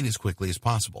the point as quickly as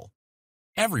possible.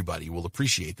 Everybody will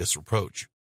appreciate this approach.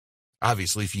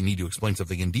 Obviously, if you need to explain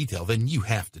something in detail, then you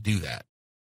have to do that.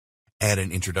 Add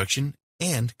an introduction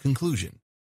and conclusion.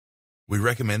 We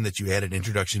recommend that you add an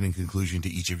introduction and conclusion to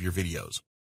each of your videos.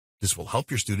 This will help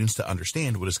your students to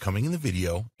understand what is coming in the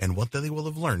video and what they will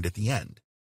have learned at the end.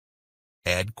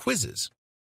 Add quizzes.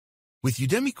 With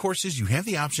Udemy courses, you have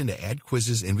the option to add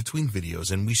quizzes in between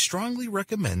videos, and we strongly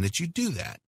recommend that you do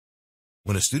that.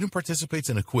 When a student participates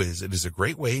in a quiz, it is a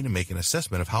great way to make an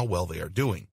assessment of how well they are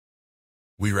doing.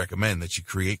 We recommend that you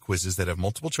create quizzes that have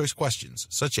multiple choice questions,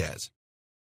 such as,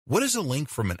 what is a link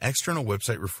from an external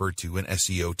website referred to in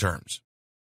SEO terms?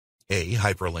 A.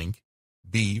 Hyperlink.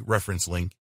 B. Reference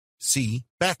link. C.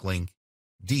 Backlink.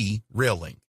 D. Rail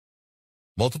link.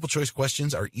 Multiple choice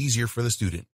questions are easier for the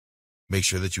student. Make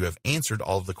sure that you have answered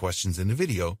all of the questions in the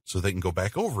video so they can go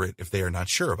back over it if they are not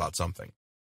sure about something.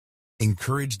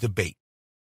 Encourage debate.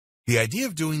 The idea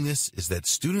of doing this is that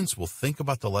students will think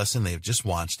about the lesson they have just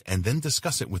watched and then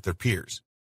discuss it with their peers.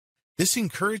 This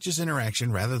encourages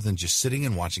interaction rather than just sitting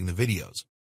and watching the videos.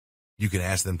 You can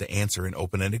ask them to answer an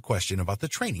open-ended question about the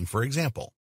training, for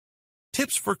example.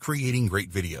 Tips for creating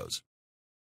great videos.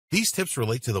 These tips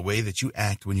relate to the way that you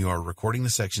act when you are recording the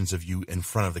sections of you in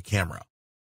front of the camera.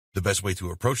 The best way to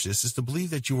approach this is to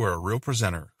believe that you are a real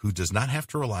presenter who does not have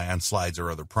to rely on slides or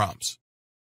other prompts.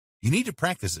 You need to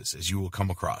practice this, as you will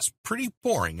come across pretty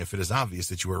boring if it is obvious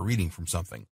that you are reading from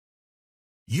something.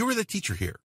 You are the teacher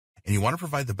here, and you want to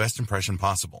provide the best impression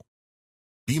possible.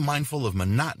 Be mindful of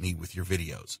monotony with your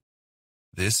videos.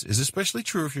 This is especially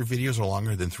true if your videos are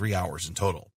longer than 3 hours in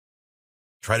total.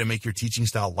 Try to make your teaching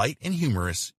style light and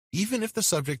humorous, even if the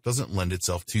subject doesn't lend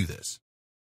itself to this.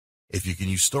 If you can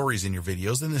use stories in your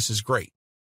videos, then this is great.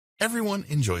 Everyone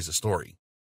enjoys a story.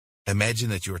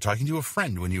 Imagine that you are talking to a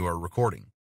friend when you are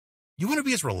recording. You want to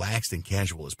be as relaxed and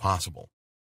casual as possible.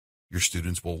 Your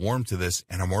students will warm to this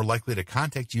and are more likely to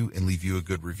contact you and leave you a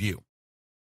good review.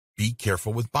 Be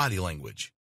careful with body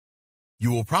language.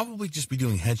 You will probably just be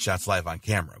doing headshots live on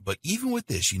camera, but even with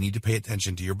this, you need to pay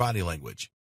attention to your body language.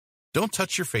 Don't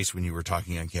touch your face when you are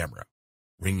talking on camera.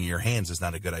 Wringing your hands is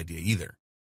not a good idea either.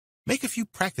 Make a few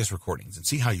practice recordings and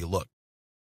see how you look.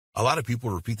 A lot of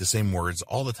people repeat the same words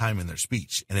all the time in their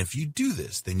speech, and if you do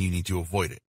this, then you need to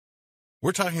avoid it.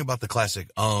 We're talking about the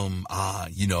classic and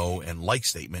like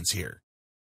statements here.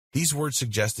 These words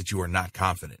suggest that you are not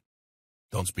confident.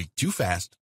 Don't speak too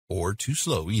fast or too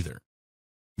slow either.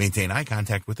 Maintain eye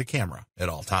contact with the camera at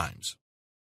all times.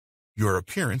 Your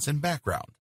appearance and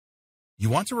background. You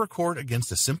want to record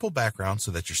against a simple background so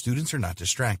that your students are not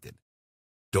distracted.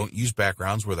 Don't use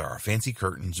backgrounds where there are fancy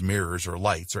curtains, mirrors, or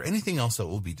lights, or anything else that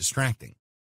will be distracting.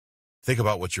 Think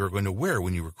about what you are going to wear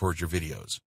when you record your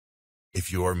videos. If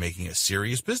you are making a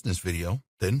serious business video,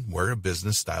 then wear a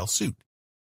business-style suit.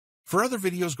 For other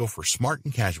videos, go for smart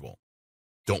and casual.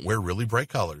 Don't wear really bright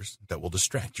colors that will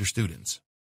distract your students.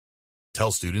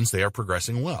 Tell students they are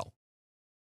progressing well.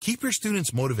 Keep your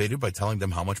students motivated by telling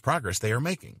them how much progress they are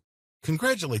making.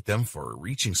 Congratulate them for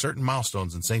reaching certain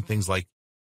milestones and saying things like,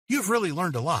 "You have really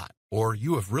learned a lot," or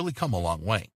 "You have really come a long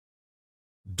way."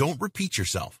 Don't repeat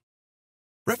yourself.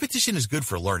 Repetition is good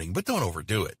for learning, but don't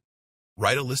overdo it.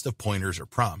 Write a list of pointers or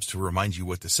prompts to remind you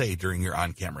what to say during your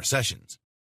on-camera sessions.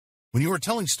 When you are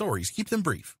telling stories, keep them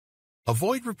brief.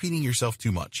 Avoid repeating yourself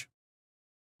too much.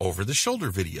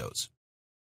 Over-the-shoulder videos.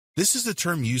 This is the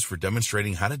term used for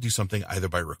demonstrating how to do something either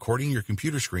by recording your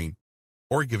computer screen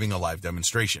or giving a live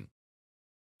demonstration.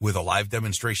 With a live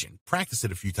demonstration, practice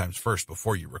it a few times first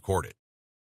before you record it.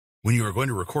 When you are going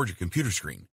to record your computer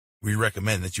screen, we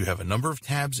recommend that you have a number of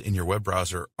tabs in your web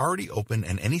browser already open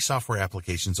and any software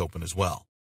applications open as well.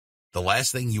 The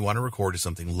last thing you want to record is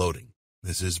something loading.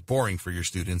 This is boring for your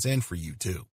students and for you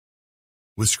too.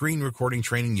 With screen recording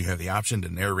training, you have the option to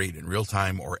narrate in real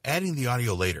time or adding the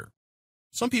audio later.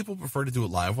 Some people prefer to do it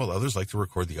live while others like to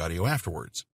record the audio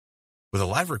afterwards. With a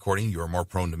live recording, you are more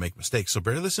prone to make mistakes, so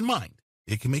bear this in mind.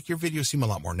 It can make your video seem a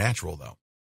lot more natural though.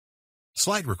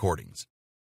 Slide recordings.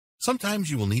 Sometimes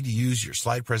you will need to use your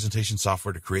slide presentation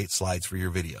software to create slides for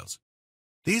your videos.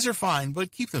 These are fine,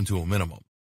 but keep them to a minimum.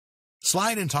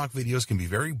 Slide and talk videos can be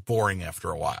very boring after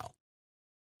a while.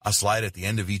 A slide at the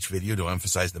end of each video to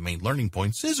emphasize the main learning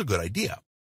points is a good idea.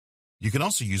 You can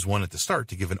also use one at the start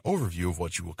to give an overview of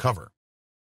what you will cover.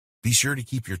 Be sure to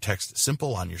keep your text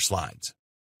simple on your slides.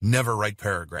 Never write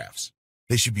paragraphs.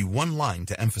 They should be one line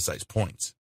to emphasize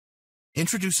points.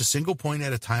 Introduce a single point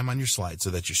at a time on your slide so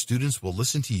that your students will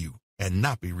listen to you and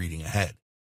not be reading ahead.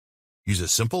 Use a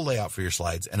simple layout for your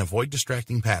slides and avoid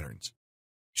distracting patterns.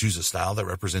 Choose a style that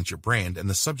represents your brand and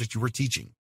the subject you are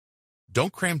teaching.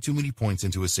 Don't cram too many points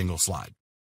into a single slide.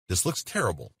 This looks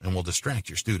terrible and will distract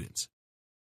your students.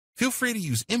 Feel free to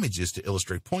use images to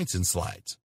illustrate points in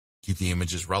slides. Keep the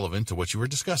images relevant to what you are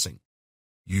discussing.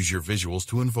 Use your visuals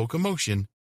to invoke emotion.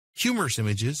 Humorous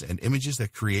images and images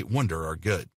that create wonder are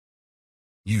good.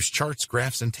 Use charts,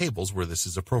 graphs, and tables where this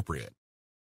is appropriate.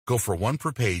 Go for one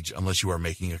per page unless you are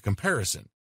making a comparison.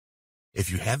 If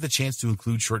you have the chance to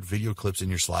include short video clips in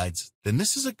your slides, then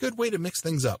this is a good way to mix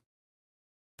things up.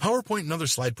 PowerPoint and other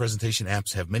slide presentation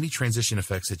apps have many transition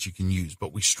effects that you can use,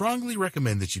 but we strongly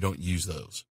recommend that you don't use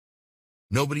those.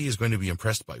 Nobody is going to be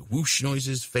impressed by whoosh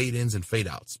noises, fade-ins, and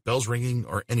fade-outs, bells ringing,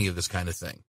 or any of this kind of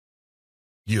thing.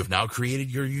 You have now created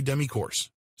your Udemy course.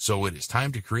 So it is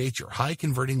time to create your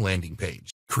high-converting landing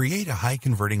page. Create a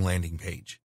high-converting landing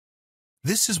page.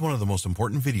 This is one of the most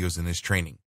important videos in this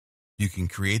training. You can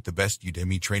create the best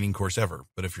Udemy training course ever,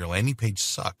 but if your landing page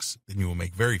sucks, then you will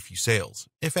make very few sales,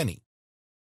 if any.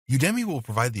 Udemy will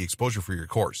provide the exposure for your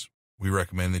course. We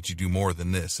recommend that you do more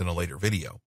than this in a later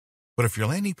video. But if your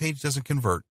landing page doesn't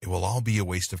convert, it will all be a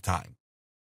waste of time.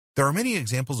 There are many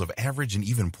examples of average and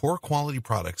even poor quality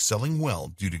products selling well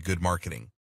due to good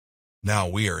marketing. Now,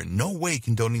 we are in no way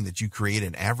condoning that you create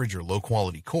an average or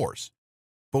low-quality course,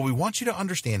 but we want you to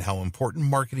understand how important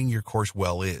marketing your course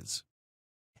well is.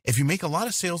 If you make a lot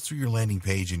of sales through your landing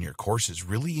page and your course is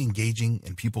really engaging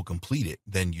and people complete it,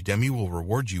 then Udemy will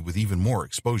reward you with even more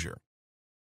exposure.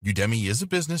 Udemy is a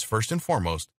business first and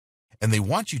foremost, and they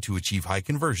want you to achieve high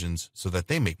conversions so that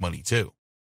they make money too.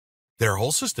 Their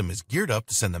whole system is geared up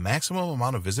to send the maximum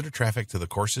amount of visitor traffic to the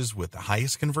courses with the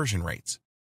highest conversion rates.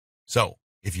 So,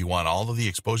 if you want all of the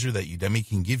exposure that Udemy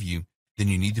can give you, then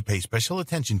you need to pay special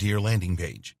attention to your landing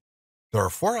page. There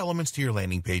are 4 elements to your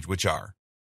landing page, which are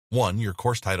 1. Your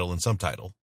course title and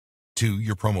subtitle, 2.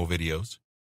 Your promo videos,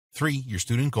 3. Your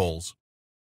student goals,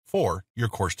 4. Your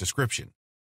course description.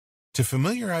 To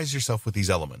familiarize yourself with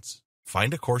these elements,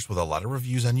 find a course with a lot of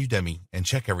reviews on Udemy and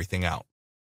check everything out.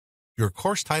 Your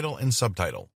course title and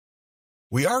subtitle.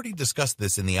 We already discussed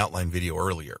this in the outline video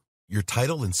earlier. Your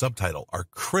title and subtitle are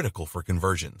critical for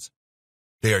conversions.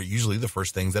 They are usually the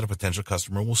first things that a potential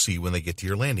customer will see when they get to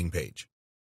your landing page.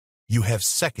 You have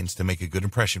seconds to make a good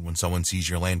impression when someone sees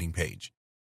your landing page.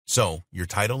 So, your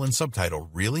title and subtitle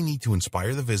really need to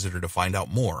inspire the visitor to find out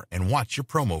more and watch your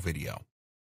promo video.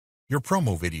 Your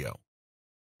promo video.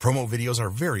 Promo videos are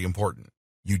very important.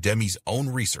 Udemy's own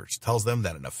research tells them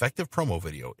that an effective promo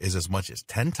video is as much as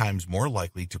 10 times more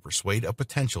likely to persuade a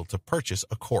potential to purchase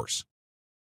a course.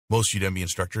 Most Udemy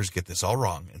instructors get this all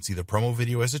wrong and see the promo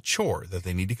video as a chore that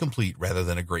they need to complete rather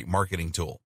than a great marketing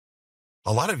tool.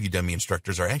 A lot of Udemy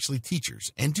instructors are actually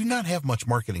teachers and do not have much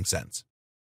marketing sense.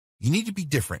 You need to be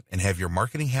different and have your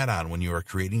marketing hat on when you are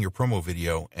creating your promo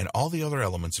video and all the other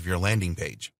elements of your landing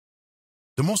page.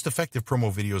 The most effective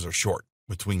promo videos are short,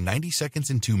 between 90 seconds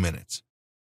and 2 minutes.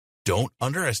 Don't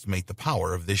underestimate the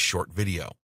power of this short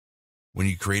video. When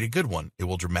you create a good one, it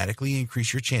will dramatically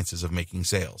increase your chances of making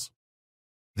sales.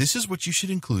 This is what you should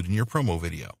include in your promo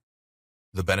video.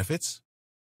 The benefits,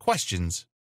 questions,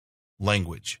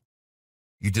 language.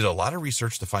 You did a lot of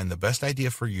research to find the best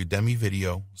idea for your Udemy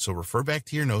video, so refer back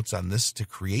to your notes on this to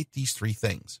create these 3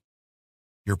 things.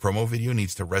 Your promo video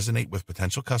needs to resonate with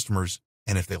potential customers,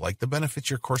 and if they like the benefits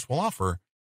your course will offer,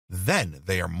 then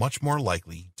they are much more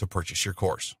likely to purchase your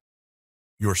course.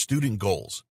 Your student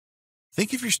goals.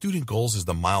 Think of your student goals as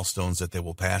the milestones that they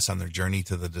will pass on their journey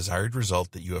to the desired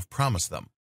result that you have promised them.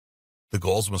 The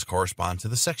goals must correspond to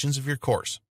the sections of your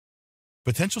course.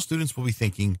 Potential students will be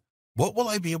thinking, what will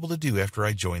I be able to do after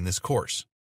I join this course?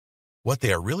 What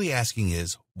they are really asking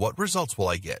is, what results will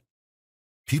I get?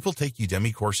 People take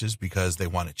Udemy courses because they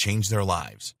want to change their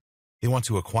lives. They want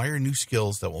to acquire new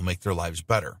skills that will make their lives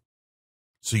better.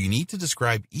 So you need to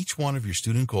describe each one of your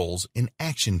student goals in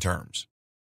action terms.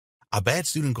 A bad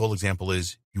student goal example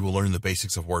is, you will learn the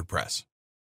basics of WordPress.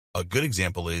 A good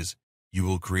example is, you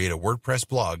will create a WordPress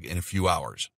blog in a few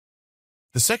hours.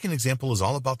 The second example is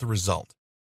all about the result.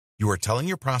 You are telling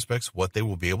your prospects what they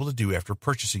will be able to do after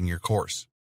purchasing your course.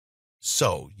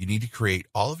 So, you need to create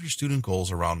all of your student goals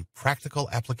around practical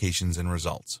applications and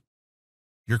results.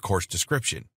 Your course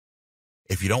description.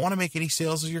 If you don't want to make any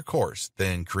sales of your course,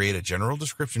 then create a general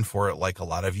description for it like a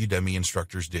lot of Udemy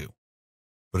instructors do.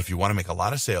 But if you want to make a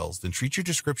lot of sales, then treat your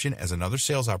description as another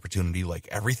sales opportunity like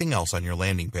everything else on your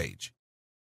landing page.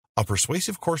 A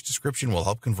persuasive course description will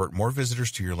help convert more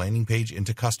visitors to your landing page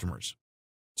into customers.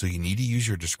 So you need to use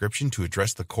your description to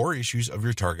address the core issues of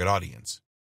your target audience.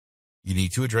 You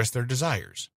need to address their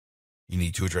desires. You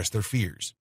need to address their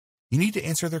fears. You need to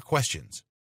answer their questions.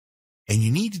 And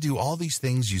you need to do all these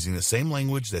things using the same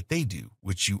language that they do,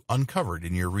 which you uncovered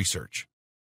in your research.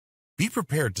 Be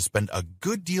prepared to spend a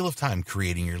good deal of time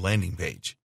creating your landing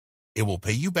page. It will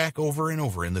pay you back over and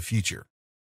over in the future.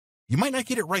 You might not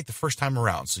get it right the first time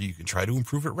around, so you can try to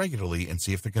improve it regularly and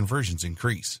see if the conversions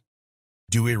increase.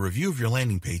 Do a review of your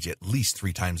landing page at least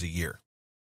 3 times a year.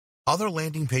 Other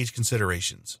landing page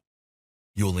considerations.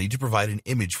 You will need to provide an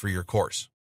image for your course.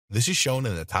 This is shown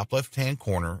in the top left-hand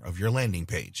corner of your landing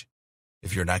page.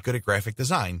 If you're not good at graphic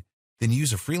design, then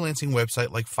use a freelancing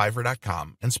website like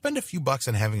Fiverr.com and spend a few bucks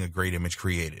on having a great image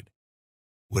created.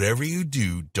 Whatever you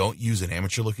do, don't use an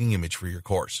amateur-looking image for your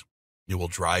course. It will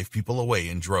drive people away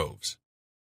in droves.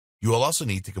 You will also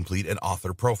need to complete an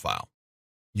author profile.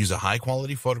 Use a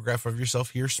high-quality photograph of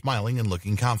yourself here smiling and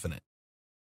looking confident.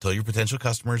 Tell your potential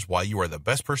customers why you are the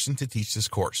best person to teach this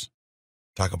course.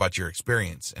 Talk about your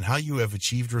experience and how you have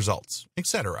achieved results,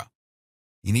 etc.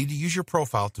 You need to use your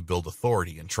profile to build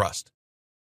authority and trust.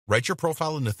 Write your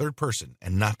profile in the third person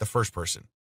and not the first person.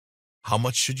 How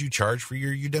much should you charge for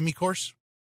your Udemy course?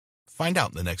 Find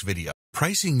out in the next video.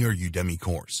 Pricing your Udemy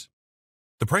course.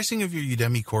 The pricing of your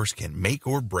Udemy course can make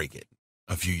or break it.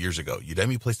 A few years ago,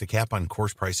 Udemy placed a cap on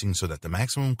course pricing so that the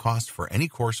maximum cost for any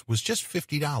course was just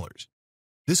 $50.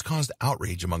 This caused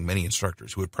outrage among many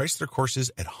instructors who had priced their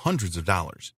courses at hundreds of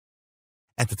dollars.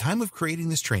 At the time of creating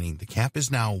this training, the cap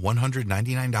is now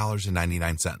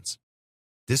 $199.99.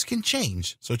 This can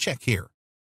change, so check here.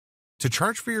 To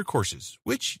charge for your courses,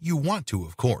 which you want to,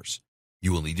 of course,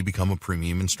 you will need to become a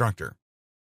premium instructor.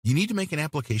 You need to make an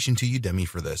application to Udemy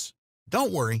for this.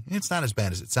 Don't worry, it's not as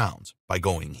bad as it sounds, by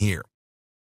going here.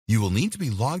 You will need to be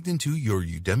logged into your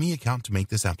Udemy account to make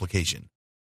this application.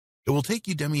 It will take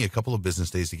Udemy a couple of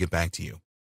business days to get back to you.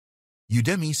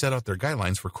 Udemy set out their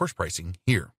guidelines for course pricing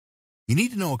here. You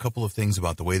need to know a couple of things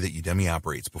about the way that Udemy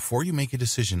operates before you make a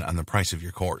decision on the price of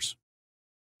your course.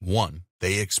 1.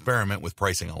 They experiment with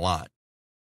pricing a lot.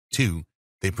 2.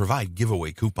 They provide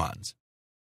giveaway coupons.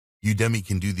 Udemy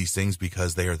can do these things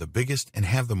because they are the biggest and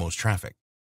have the most traffic.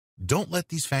 Don't let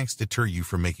these facts deter you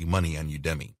from making money on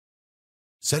Udemy.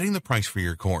 Setting the price for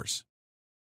your course.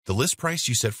 The list price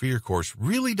you set for your course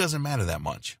really doesn't matter that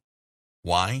much.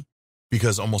 Why?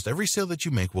 Because almost every sale that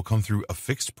you make will come through a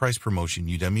fixed price promotion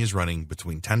Udemy is running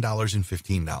between $10 and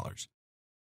 $15.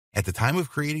 At the time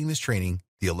of creating this training,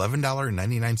 the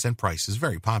 $11.99 price is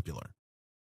very popular.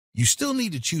 You still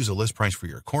need to choose a list price for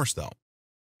your course, though.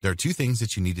 There are 2 things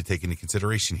that you need to take into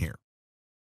consideration here.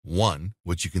 1,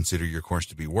 what you consider your course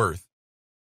to be worth.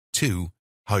 2,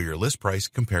 how your list price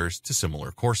compares to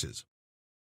similar courses.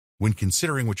 When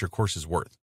considering what your course is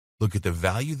worth, look at the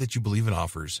value that you believe it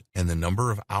offers and the number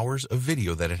of hours of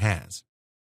video that it has.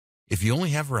 If you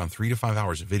only have around 3 to 5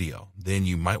 hours of video, then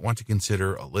you might want to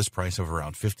consider a list price of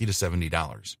around $50 to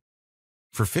 $70.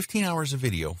 For 15 hours of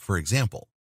video, for example,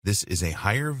 this is a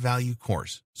higher value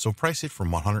course, so price it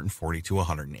from $140 to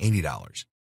 $180.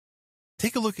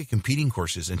 Take a look at competing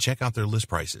courses and check out their list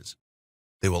prices.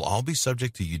 They will all be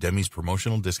subject to Udemy's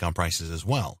promotional discount prices as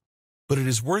well, but it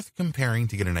is worth comparing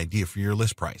to get an idea for your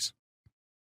list price.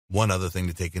 One other thing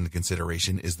to take into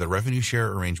consideration is the revenue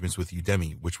share arrangements with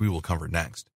Udemy, which we will cover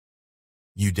next.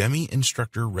 Udemy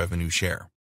Instructor Revenue Share.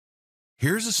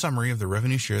 Here's a summary of the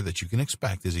revenue share that you can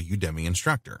expect as a Udemy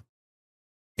instructor.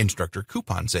 Instructor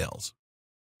coupon sales.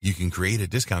 You can create a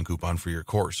discount coupon for your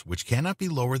course, which cannot be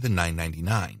lower than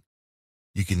 $9.99.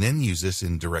 You can then use this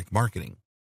in direct marketing.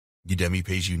 Udemy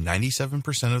pays you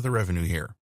 97% of the revenue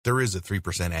here. There is a 3%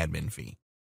 admin fee.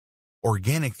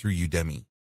 Organic through Udemy.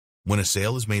 When a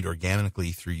sale is made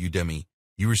organically through Udemy,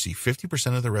 you receive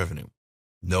 50% of the revenue.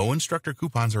 No instructor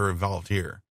coupons are involved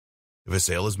here. If a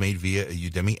sale is made via a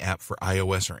Udemy app for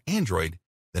iOS or Android,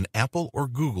 then Apple or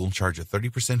Google charge a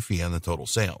 30% fee on the total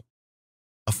sale.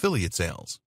 Affiliate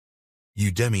sales.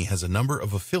 Udemy has a number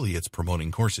of affiliates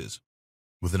promoting courses.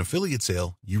 With an affiliate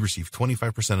sale, you receive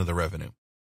 25% of the revenue.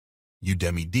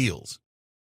 Udemy deals.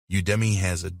 Udemy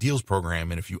has a deals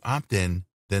program, and if you opt in,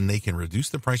 then they can reduce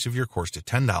the price of your course to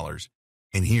 $10,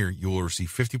 and here you will receive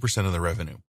 50% of the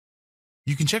revenue.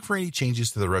 You can check for any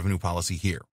changes to the revenue policy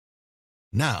here.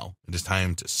 Now, it is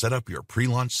time to set up your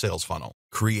pre-launch sales funnel.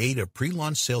 Create a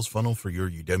pre-launch sales funnel for your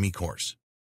Udemy course.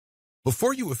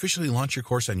 Before you officially launch your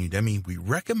course on Udemy, we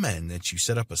recommend that you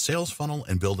set up a sales funnel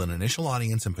and build an initial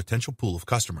audience and potential pool of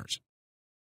customers.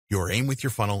 Your aim with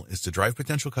your funnel is to drive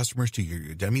potential customers to your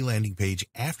Udemy landing page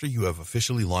after you have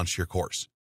officially launched your course.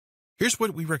 Here's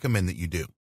what we recommend that you do.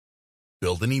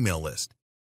 Build an email list.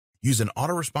 Use an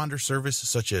autoresponder service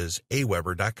such as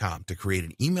aweber.com to create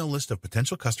an email list of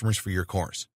potential customers for your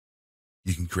course.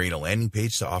 You can create a landing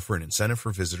page to offer an incentive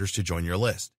for visitors to join your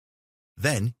list.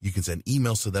 Then you can send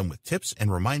emails to them with tips and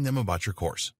remind them about your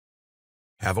course.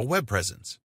 Have a web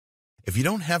presence. If you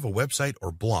don't have a website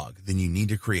or blog, then you need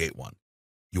to create one.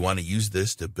 You want to use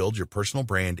this to build your personal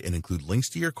brand and include links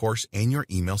to your course and your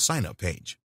email sign-up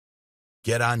page.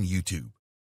 Get on YouTube.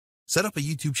 Set up a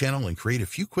YouTube channel and create a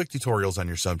few quick tutorials on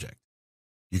your subject.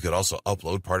 You could also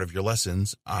upload part of your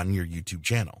lessons on your YouTube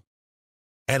channel.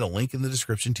 Add a link in the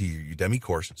description to your Udemy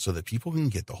course so that people can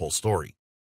get the whole story.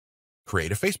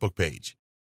 Create a Facebook page.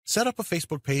 Set up a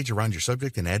Facebook page around your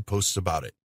subject and add posts about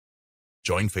it.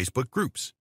 Join Facebook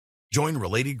groups. Join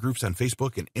related groups on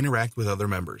Facebook and interact with other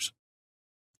members.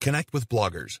 Connect with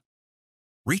bloggers.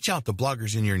 Reach out to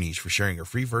bloggers in your niche for sharing a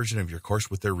free version of your course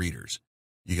with their readers.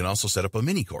 You can also set up a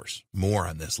mini course, more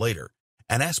on this later,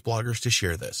 and ask bloggers to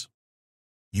share this.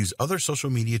 Use other social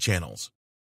media channels.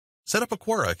 Set up a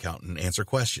Quora account and answer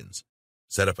questions.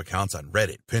 Set up accounts on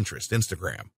Reddit, Pinterest,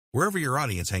 Instagram, wherever your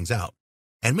audience hangs out,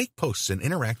 and make posts and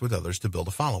interact with others to build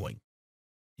a following.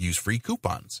 Use free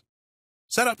coupons.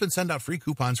 Set up and send out free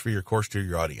coupons for your course to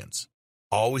your audience.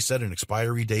 Always set an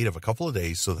expiry date of a couple of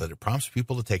days so that it prompts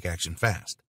people to take action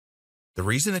fast. The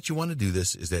reason that you want to do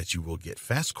this is that you will get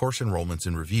fast course enrollments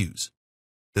and reviews.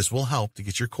 This will help to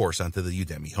get your course onto the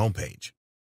Udemy homepage.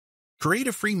 Create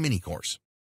a free mini course.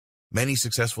 Many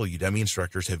successful Udemy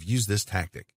instructors have used this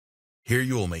tactic. Here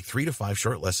you will make 3 to 5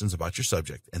 short lessons about your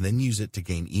subject and then use it to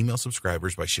gain email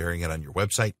subscribers by sharing it on your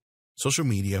website, social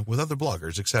media, with other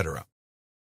bloggers, etc.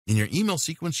 In your email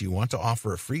sequence, you want to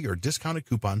offer a free or discounted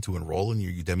coupon to enroll in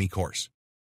your Udemy course.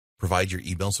 Provide your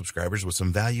email subscribers with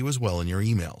some value as well in your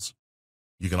emails.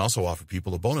 You can also offer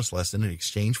people a bonus lesson in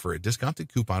exchange for a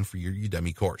discounted coupon for your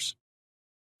Udemy course.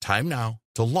 Time now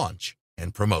to launch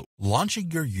and promote.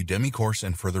 Launching your Udemy course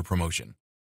and further promotion.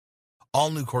 All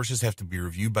new courses have to be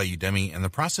reviewed by Udemy, and the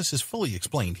process is fully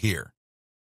explained here.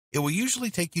 It will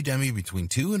usually take Udemy between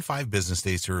 2 and 5 business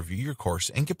days to review your course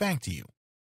and get back to you.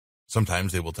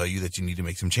 Sometimes they will tell you that you need to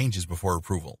make some changes before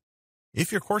approval. If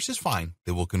your course is fine,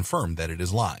 they will confirm that it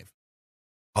is live.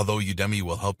 Although Udemy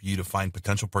will help you to find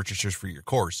potential purchasers for your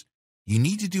course, you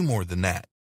need to do more than that.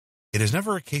 It is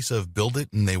never a case of build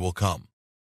it and they will come.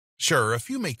 Sure, a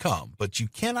few may come, but you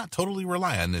cannot totally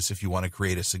rely on this if you want to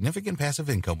create a significant passive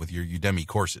income with your Udemy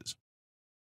courses.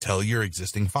 Tell your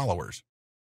existing followers.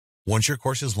 Once your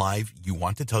course is live, you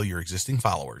want to tell your existing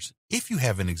followers, if you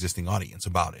have an existing audience,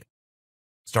 about it.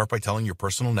 Start by telling your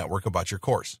personal network about your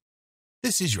course.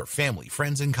 This is your family,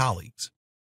 friends, and colleagues.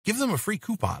 Give them a free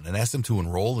coupon and ask them to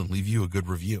enroll and leave you a good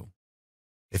review.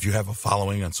 If you have a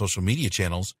following on social media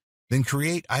channels, then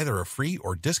create either a free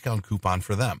or discount coupon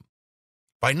for them.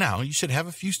 By now, you should have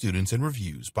a few students and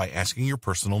reviews by asking your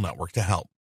personal network to help.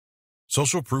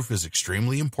 Social proof is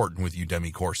extremely important with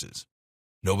Udemy courses.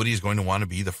 Nobody is going to want to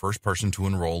be the first person to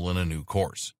enroll in a new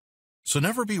course. So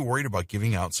never be worried about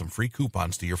giving out some free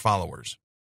coupons to your followers.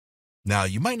 Now,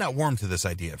 you might not warm to this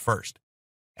idea at first.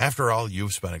 After all,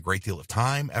 you've spent a great deal of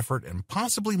time, effort, and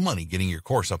possibly money getting your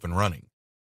course up and running.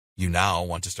 You now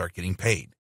want to start getting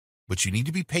paid, but you need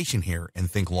to be patient here and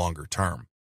think longer term.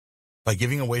 By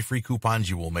giving away free coupons,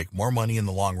 you will make more money in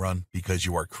the long run because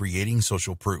you are creating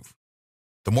social proof.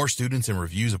 The more students and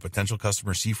reviews a potential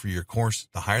customer see for your course,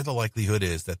 the higher the likelihood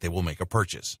is that they will make a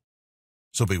purchase.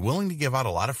 So be willing to give out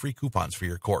a lot of free coupons for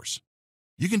your course.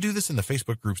 You can do this in the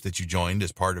Facebook groups that you joined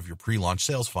as part of your pre-launch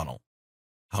sales funnel.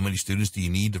 How many students do you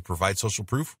need to provide social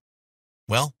proof?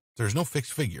 Well, there's no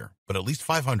fixed figure, but at least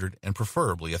 500 and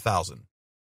preferably 1,000.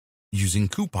 Using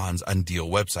coupons on deal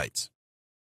websites.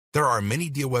 There are many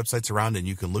deal websites around, and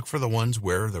you can look for the ones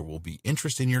where there will be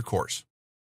interest in your course.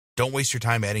 Don't waste your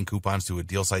time adding coupons to a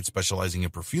deal site specializing in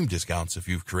perfume discounts if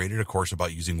you've created a course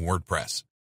about using WordPress.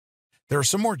 There are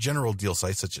some more general deal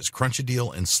sites such as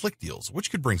Crunch-A-Deal and Slick Deals,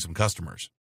 which could bring some customers.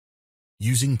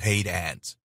 Using paid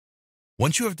ads.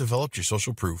 Once you have developed your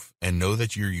social proof and know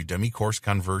that your Udemy course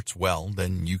converts well,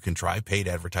 then you can try paid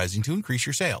advertising to increase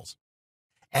your sales.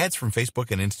 Ads from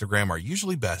Facebook and Instagram are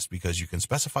usually best because you can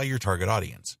specify your target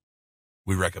audience.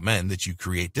 We recommend that you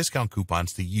create discount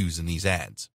coupons to use in these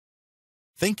ads.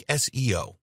 Think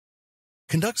SEO.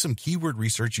 Conduct some keyword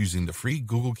research using the free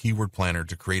Google Keyword Planner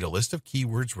to create a list of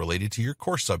keywords related to your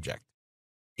course subject.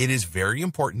 It is very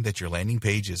important that your landing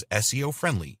page is SEO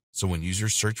friendly, so when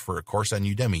users search for a course on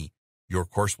Udemy, your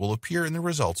course will appear in the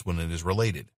results when it is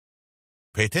related.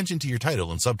 Pay attention to your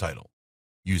title and subtitle.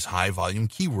 Use high-volume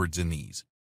keywords in these.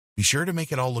 Be sure to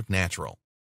make it all look natural.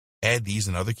 Add these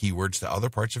and other keywords to other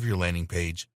parts of your landing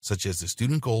page, such as the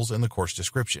student goals and the course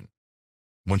description.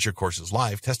 Once your course is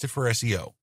live, test it for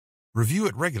SEO. Review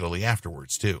it regularly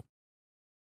afterwards, too.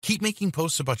 Keep making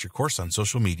posts about your course on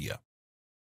social media.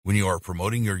 When you are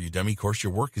promoting your Udemy course,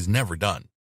 your work is never done.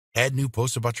 Add new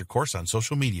posts about your course on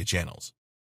social media channels.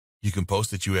 You can post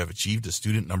that you have achieved a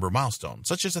student number milestone,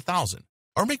 such as 1,000,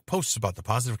 or make posts about the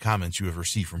positive comments you have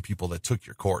received from people that took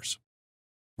your course.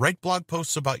 Write blog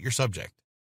posts about your subject.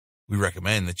 We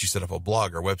recommend that you set up a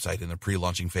blog or website in the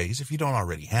pre-launching phase if you don't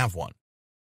already have one.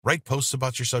 Write posts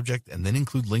about your subject and then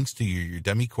include links to your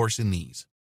Udemy course in these.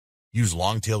 Use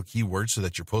long-tail keywords so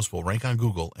that your post will rank on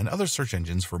Google and other search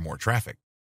engines for more traffic.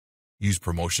 Use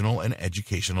promotional and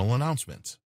educational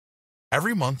announcements.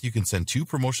 Every month, you can send 2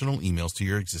 promotional emails to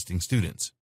your existing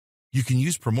students. You can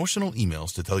use promotional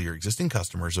emails to tell your existing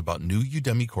customers about new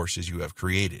Udemy courses you have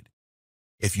created.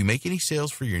 If you make any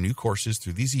sales for your new courses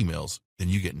through these emails, then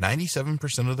you get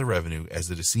 97% of the revenue as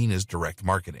it is seen as direct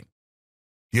marketing.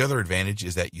 The other advantage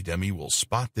is that Udemy will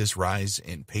spot this rise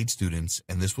in paid students,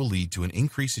 and this will lead to an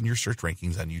increase in your search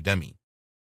rankings on Udemy.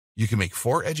 You can make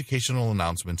 4 educational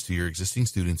announcements to your existing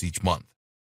students each month.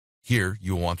 Here,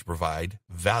 you will want to provide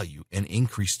value and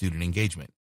increase student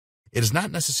engagement. It is not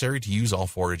necessary to use all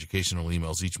 4 educational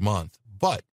emails each month,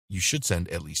 but you should send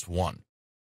at least one.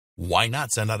 Why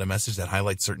not send out a message that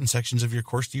highlights certain sections of your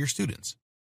course to your students?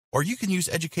 Or you can use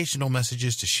educational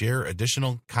messages to share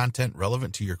additional content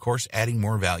relevant to your course, adding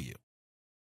more value.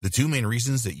 The 2 main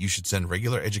reasons that you should send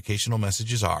regular educational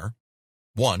messages are: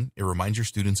 1, it reminds your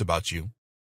students about you.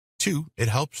 2, it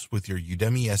helps with your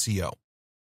Udemy SEO.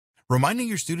 Reminding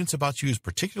your students about you is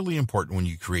particularly important when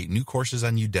you create new courses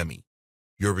on Udemy.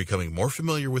 You're becoming more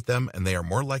familiar with them, and they are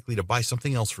more likely to buy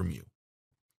something else from you.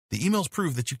 The emails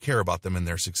prove that you care about them and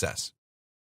their success.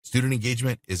 Student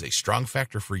engagement is a strong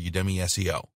factor for Udemy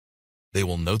SEO. They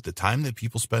will note the time that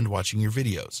people spend watching your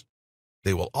videos.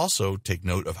 They will also take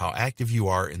note of how active you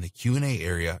are in the Q&A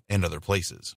area and other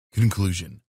places.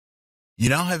 Conclusion. You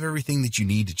now have everything that you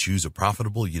need to choose a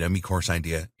profitable Udemy course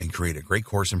idea and create a great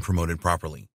course and promote it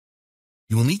properly.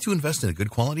 You will need to invest in a good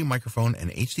quality microphone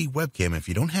and HD webcam if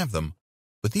you don't have them,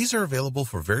 but these are available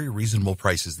for very reasonable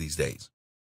prices these days.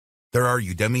 There are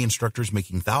Udemy instructors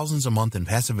making thousands a month in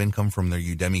passive income from their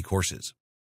Udemy courses.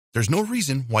 There's no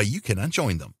reason why you cannot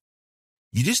join them.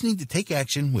 You just need to take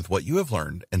action with what you have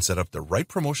learned and set up the right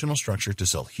promotional structure to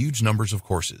sell huge numbers of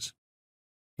courses.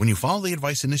 When you follow the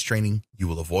advice in this training, you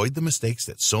will avoid the mistakes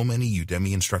that so many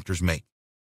Udemy instructors make.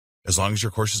 As long as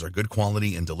your courses are good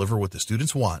quality and deliver what the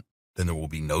students want, then there will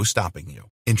be no stopping you.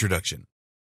 Introduction.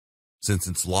 Since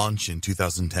its launch in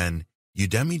 2010,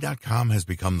 Udemy.com has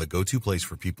become the go-to place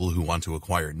for people who want to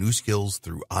acquire new skills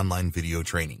through online video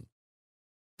training.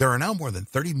 There are now more than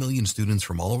 30 million students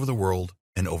from all over the world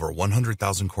and over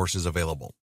 100,000 courses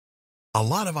available. A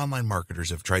lot of online marketers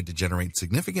have tried to generate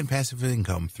significant passive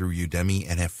income through Udemy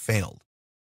and have failed.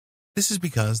 This is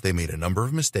because they made a number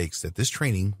of mistakes that this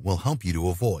training will help you to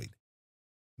avoid.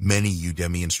 Many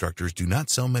Udemy instructors do not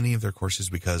sell many of their courses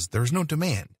because there is no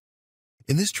demand.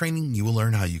 In this training, you will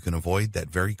learn how you can avoid that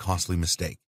very costly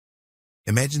mistake.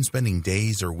 Imagine spending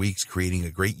days or weeks creating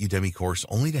a great Udemy course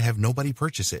only to have nobody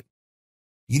purchase it.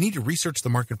 You need to research the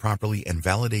market properly and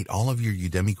validate all of your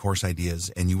Udemy course ideas,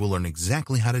 and you will learn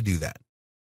exactly how to do that.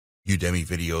 Udemy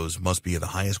videos must be of the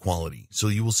highest quality, so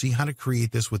you will see how to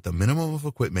create this with the minimum of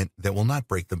equipment that will not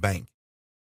break the bank.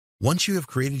 Once you have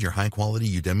created your high-quality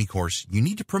Udemy course, you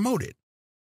need to promote it.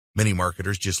 Many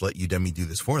marketers just let Udemy do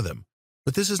this for them,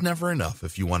 but this is never enough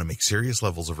if you want to make serious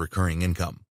levels of recurring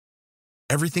income.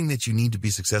 Everything that you need to be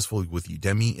successful with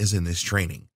Udemy is in this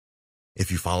training.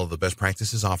 If you follow the best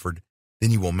practices offered,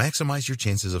 then you will maximize your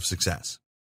chances of success.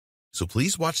 So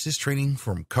please watch this training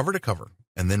from cover to cover,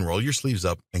 and then roll your sleeves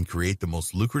up and create the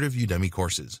most lucrative Udemy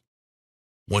courses.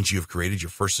 Once you have created your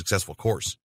first successful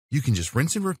course, you can just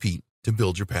rinse and repeat to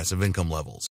build your passive income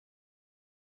levels.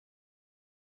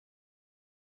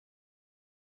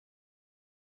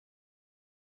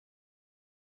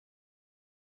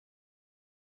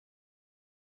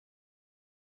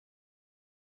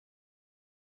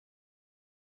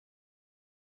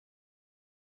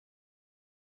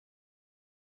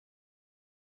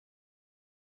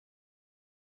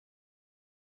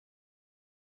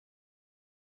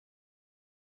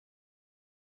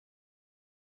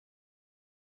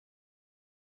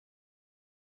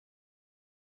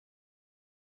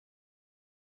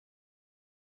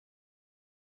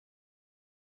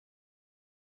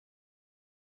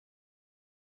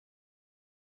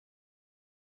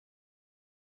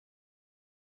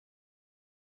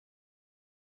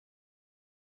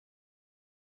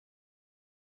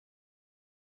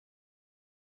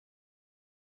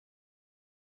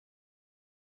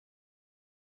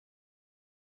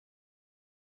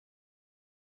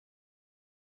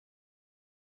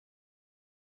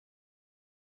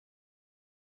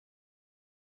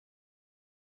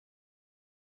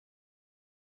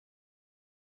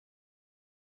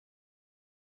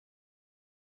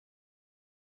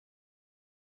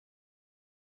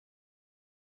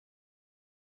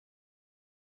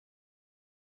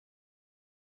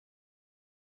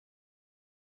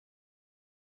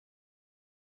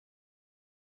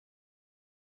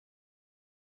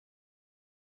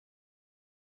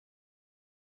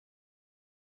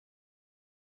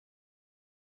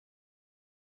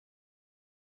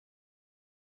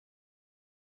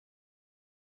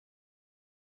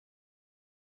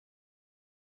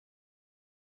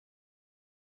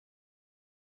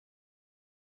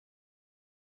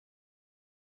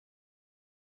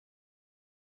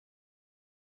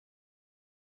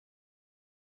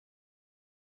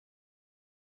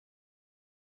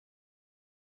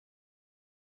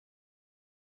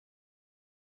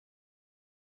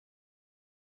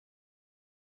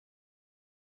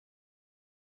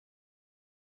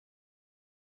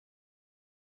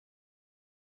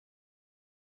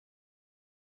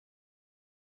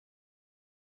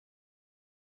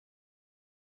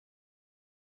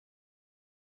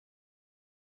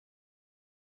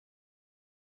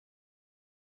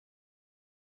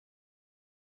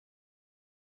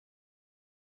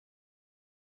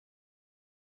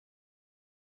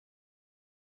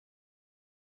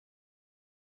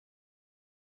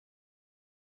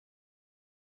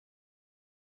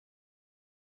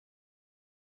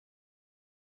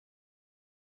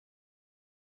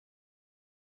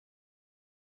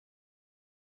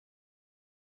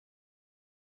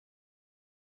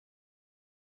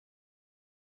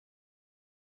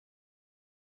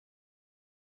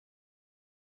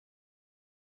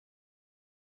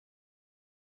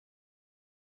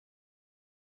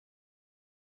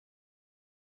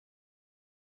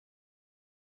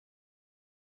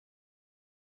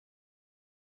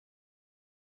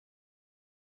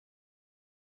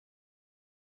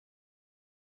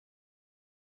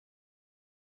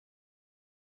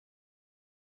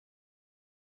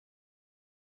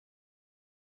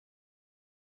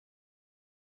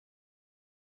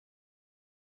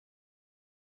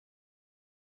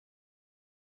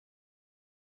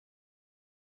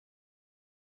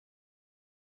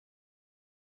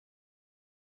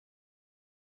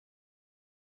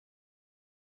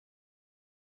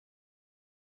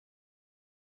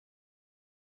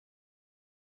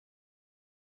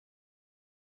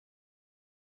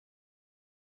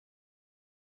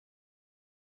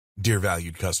 Dear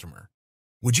valued customer,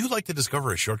 would you like to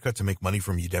discover a shortcut to make money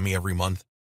from Udemy every month?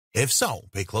 If so,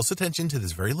 pay close attention to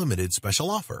this very limited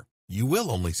special offer. You will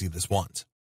only see this once.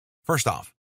 First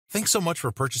off, thanks so much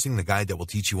for purchasing the guide that will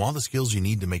teach you all the skills you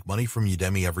need to make money from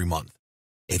Udemy every month.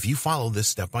 If you follow this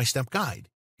step-by-step guide,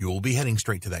 you will be heading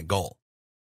straight to that goal.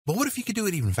 But what if you could do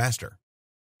it even faster?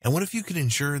 And what if you could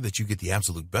ensure that you get the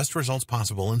absolute best results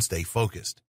possible and stay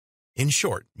focused? In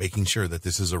short, making sure that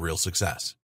this is a real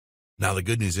success. Now the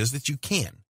good news is that you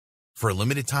can. For a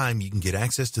limited time, you can get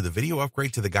access to the video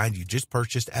upgrade to the guide you just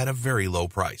purchased at a very low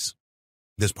price.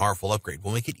 This powerful upgrade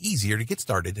will make it easier to get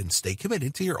started and stay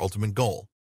committed to your ultimate goal.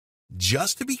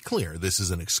 Just to be clear, this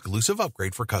is an exclusive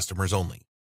upgrade for customers only.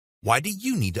 Why do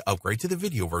you need to upgrade to the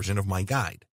video version of my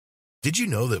guide? Did you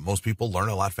know that most people learn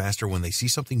a lot faster when they see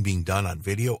something being done on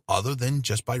video other than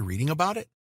just by reading about it?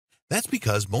 That's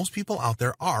because most people out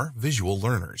there are visual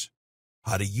learners.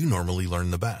 How do you normally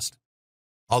learn the best?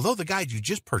 Although the guide you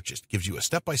just purchased gives you a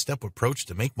step-by-step approach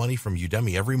to make money from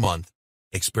Udemy every month,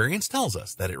 experience tells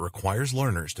us that it requires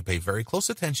learners to pay very close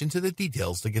attention to the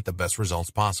details to get the best results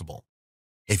possible.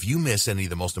 If you miss any of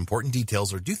the most important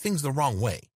details or do things the wrong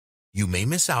way, you may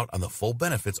miss out on the full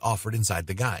benefits offered inside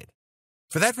the guide.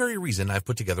 For that very reason, I've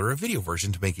put together a video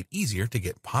version to make it easier to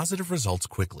get positive results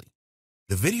quickly.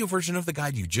 The video version of the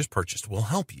guide you just purchased will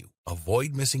help you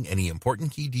avoid missing any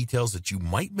important key details that you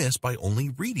might miss by only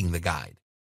reading the guide.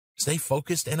 Stay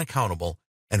focused and accountable,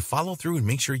 and follow through and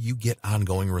make sure you get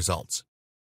ongoing results.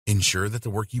 Ensure that the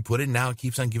work you put in now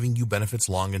keeps on giving you benefits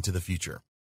long into the future.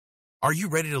 Are you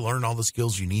ready to learn all the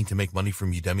skills you need to make money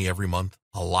from Udemy every month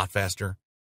a lot faster?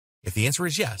 If the answer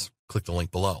is yes, click the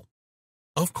link below.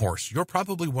 Of course, you're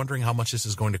probably wondering how much this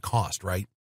is going to cost, right?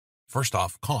 First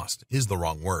off, cost is the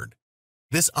wrong word.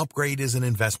 This upgrade is an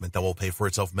investment that will pay for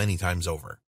itself many times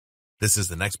over. This is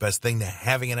the next best thing to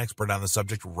having an expert on the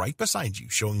subject right beside you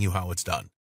showing you how it's done.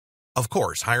 Of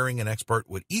course, hiring an expert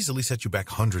would easily set you back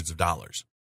hundreds of dollars.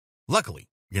 Luckily,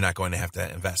 you're not going to have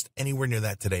to invest anywhere near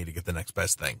that today to get the next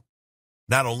best thing.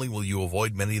 Not only will you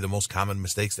avoid many of the most common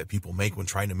mistakes that people make when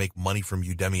trying to make money from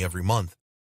Udemy every month,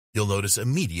 you'll notice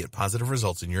immediate positive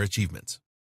results in your achievements.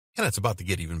 And it's about to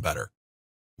get even better.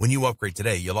 When you upgrade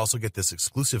today, you'll also get this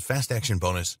exclusive Fast Action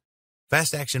bonus.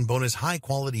 Fast Action bonus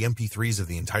high-quality MP3s of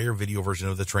the entire video version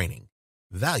of the training,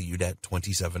 valued at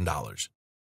 $27.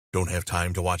 Don't have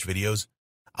time to watch videos?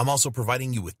 I'm also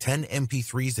providing you with 10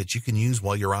 MP3s that you can use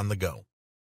while you're on the go.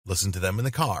 Listen to them in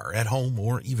the car, at home,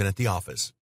 or even at the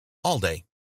office. All day,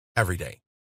 every day.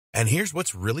 And here's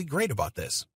what's really great about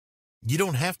this. You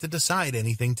don't have to decide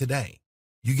anything today.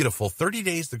 You get a full 30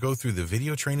 days to go through the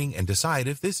video training and decide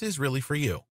if this is really for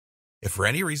you. If for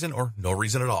any reason or no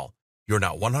reason at all, you're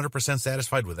not 100%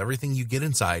 satisfied with everything you get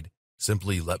inside,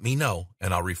 simply let me know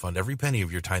and I'll refund every penny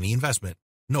of your tiny investment,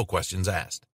 no questions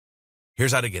asked.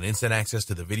 Here's how to get instant access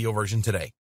to the video version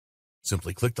today.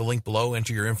 Simply click the link below,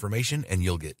 enter your information, and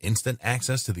you'll get instant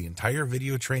access to the entire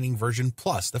video training version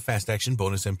plus the Fast Action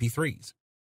bonus MP3s.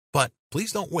 But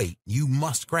please don't wait, you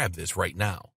must grab this right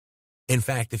now. In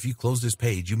fact, if you close this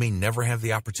page, you may never have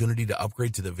the opportunity to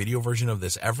upgrade to the video version of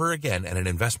this ever again at an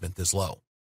investment this low.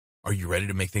 Are you ready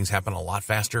to make things happen a lot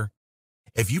faster?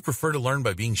 If you prefer to learn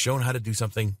by being shown how to do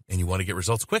something and you want to get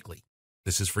results quickly,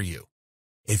 this is for you.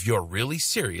 If you're really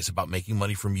serious about making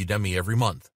money from Udemy every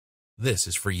month, this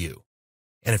is for you.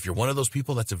 And if you're one of those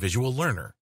people that's a visual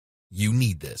learner, you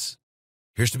need this.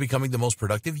 Here's to becoming the most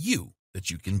productive you that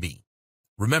you can be.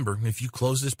 Remember, if you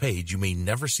close this page, you may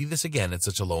never see this again at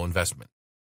such a low investment.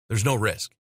 There's no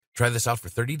risk. Try this out for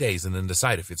 30 days and then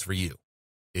decide if it's for you.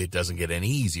 It doesn't get any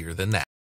easier than that.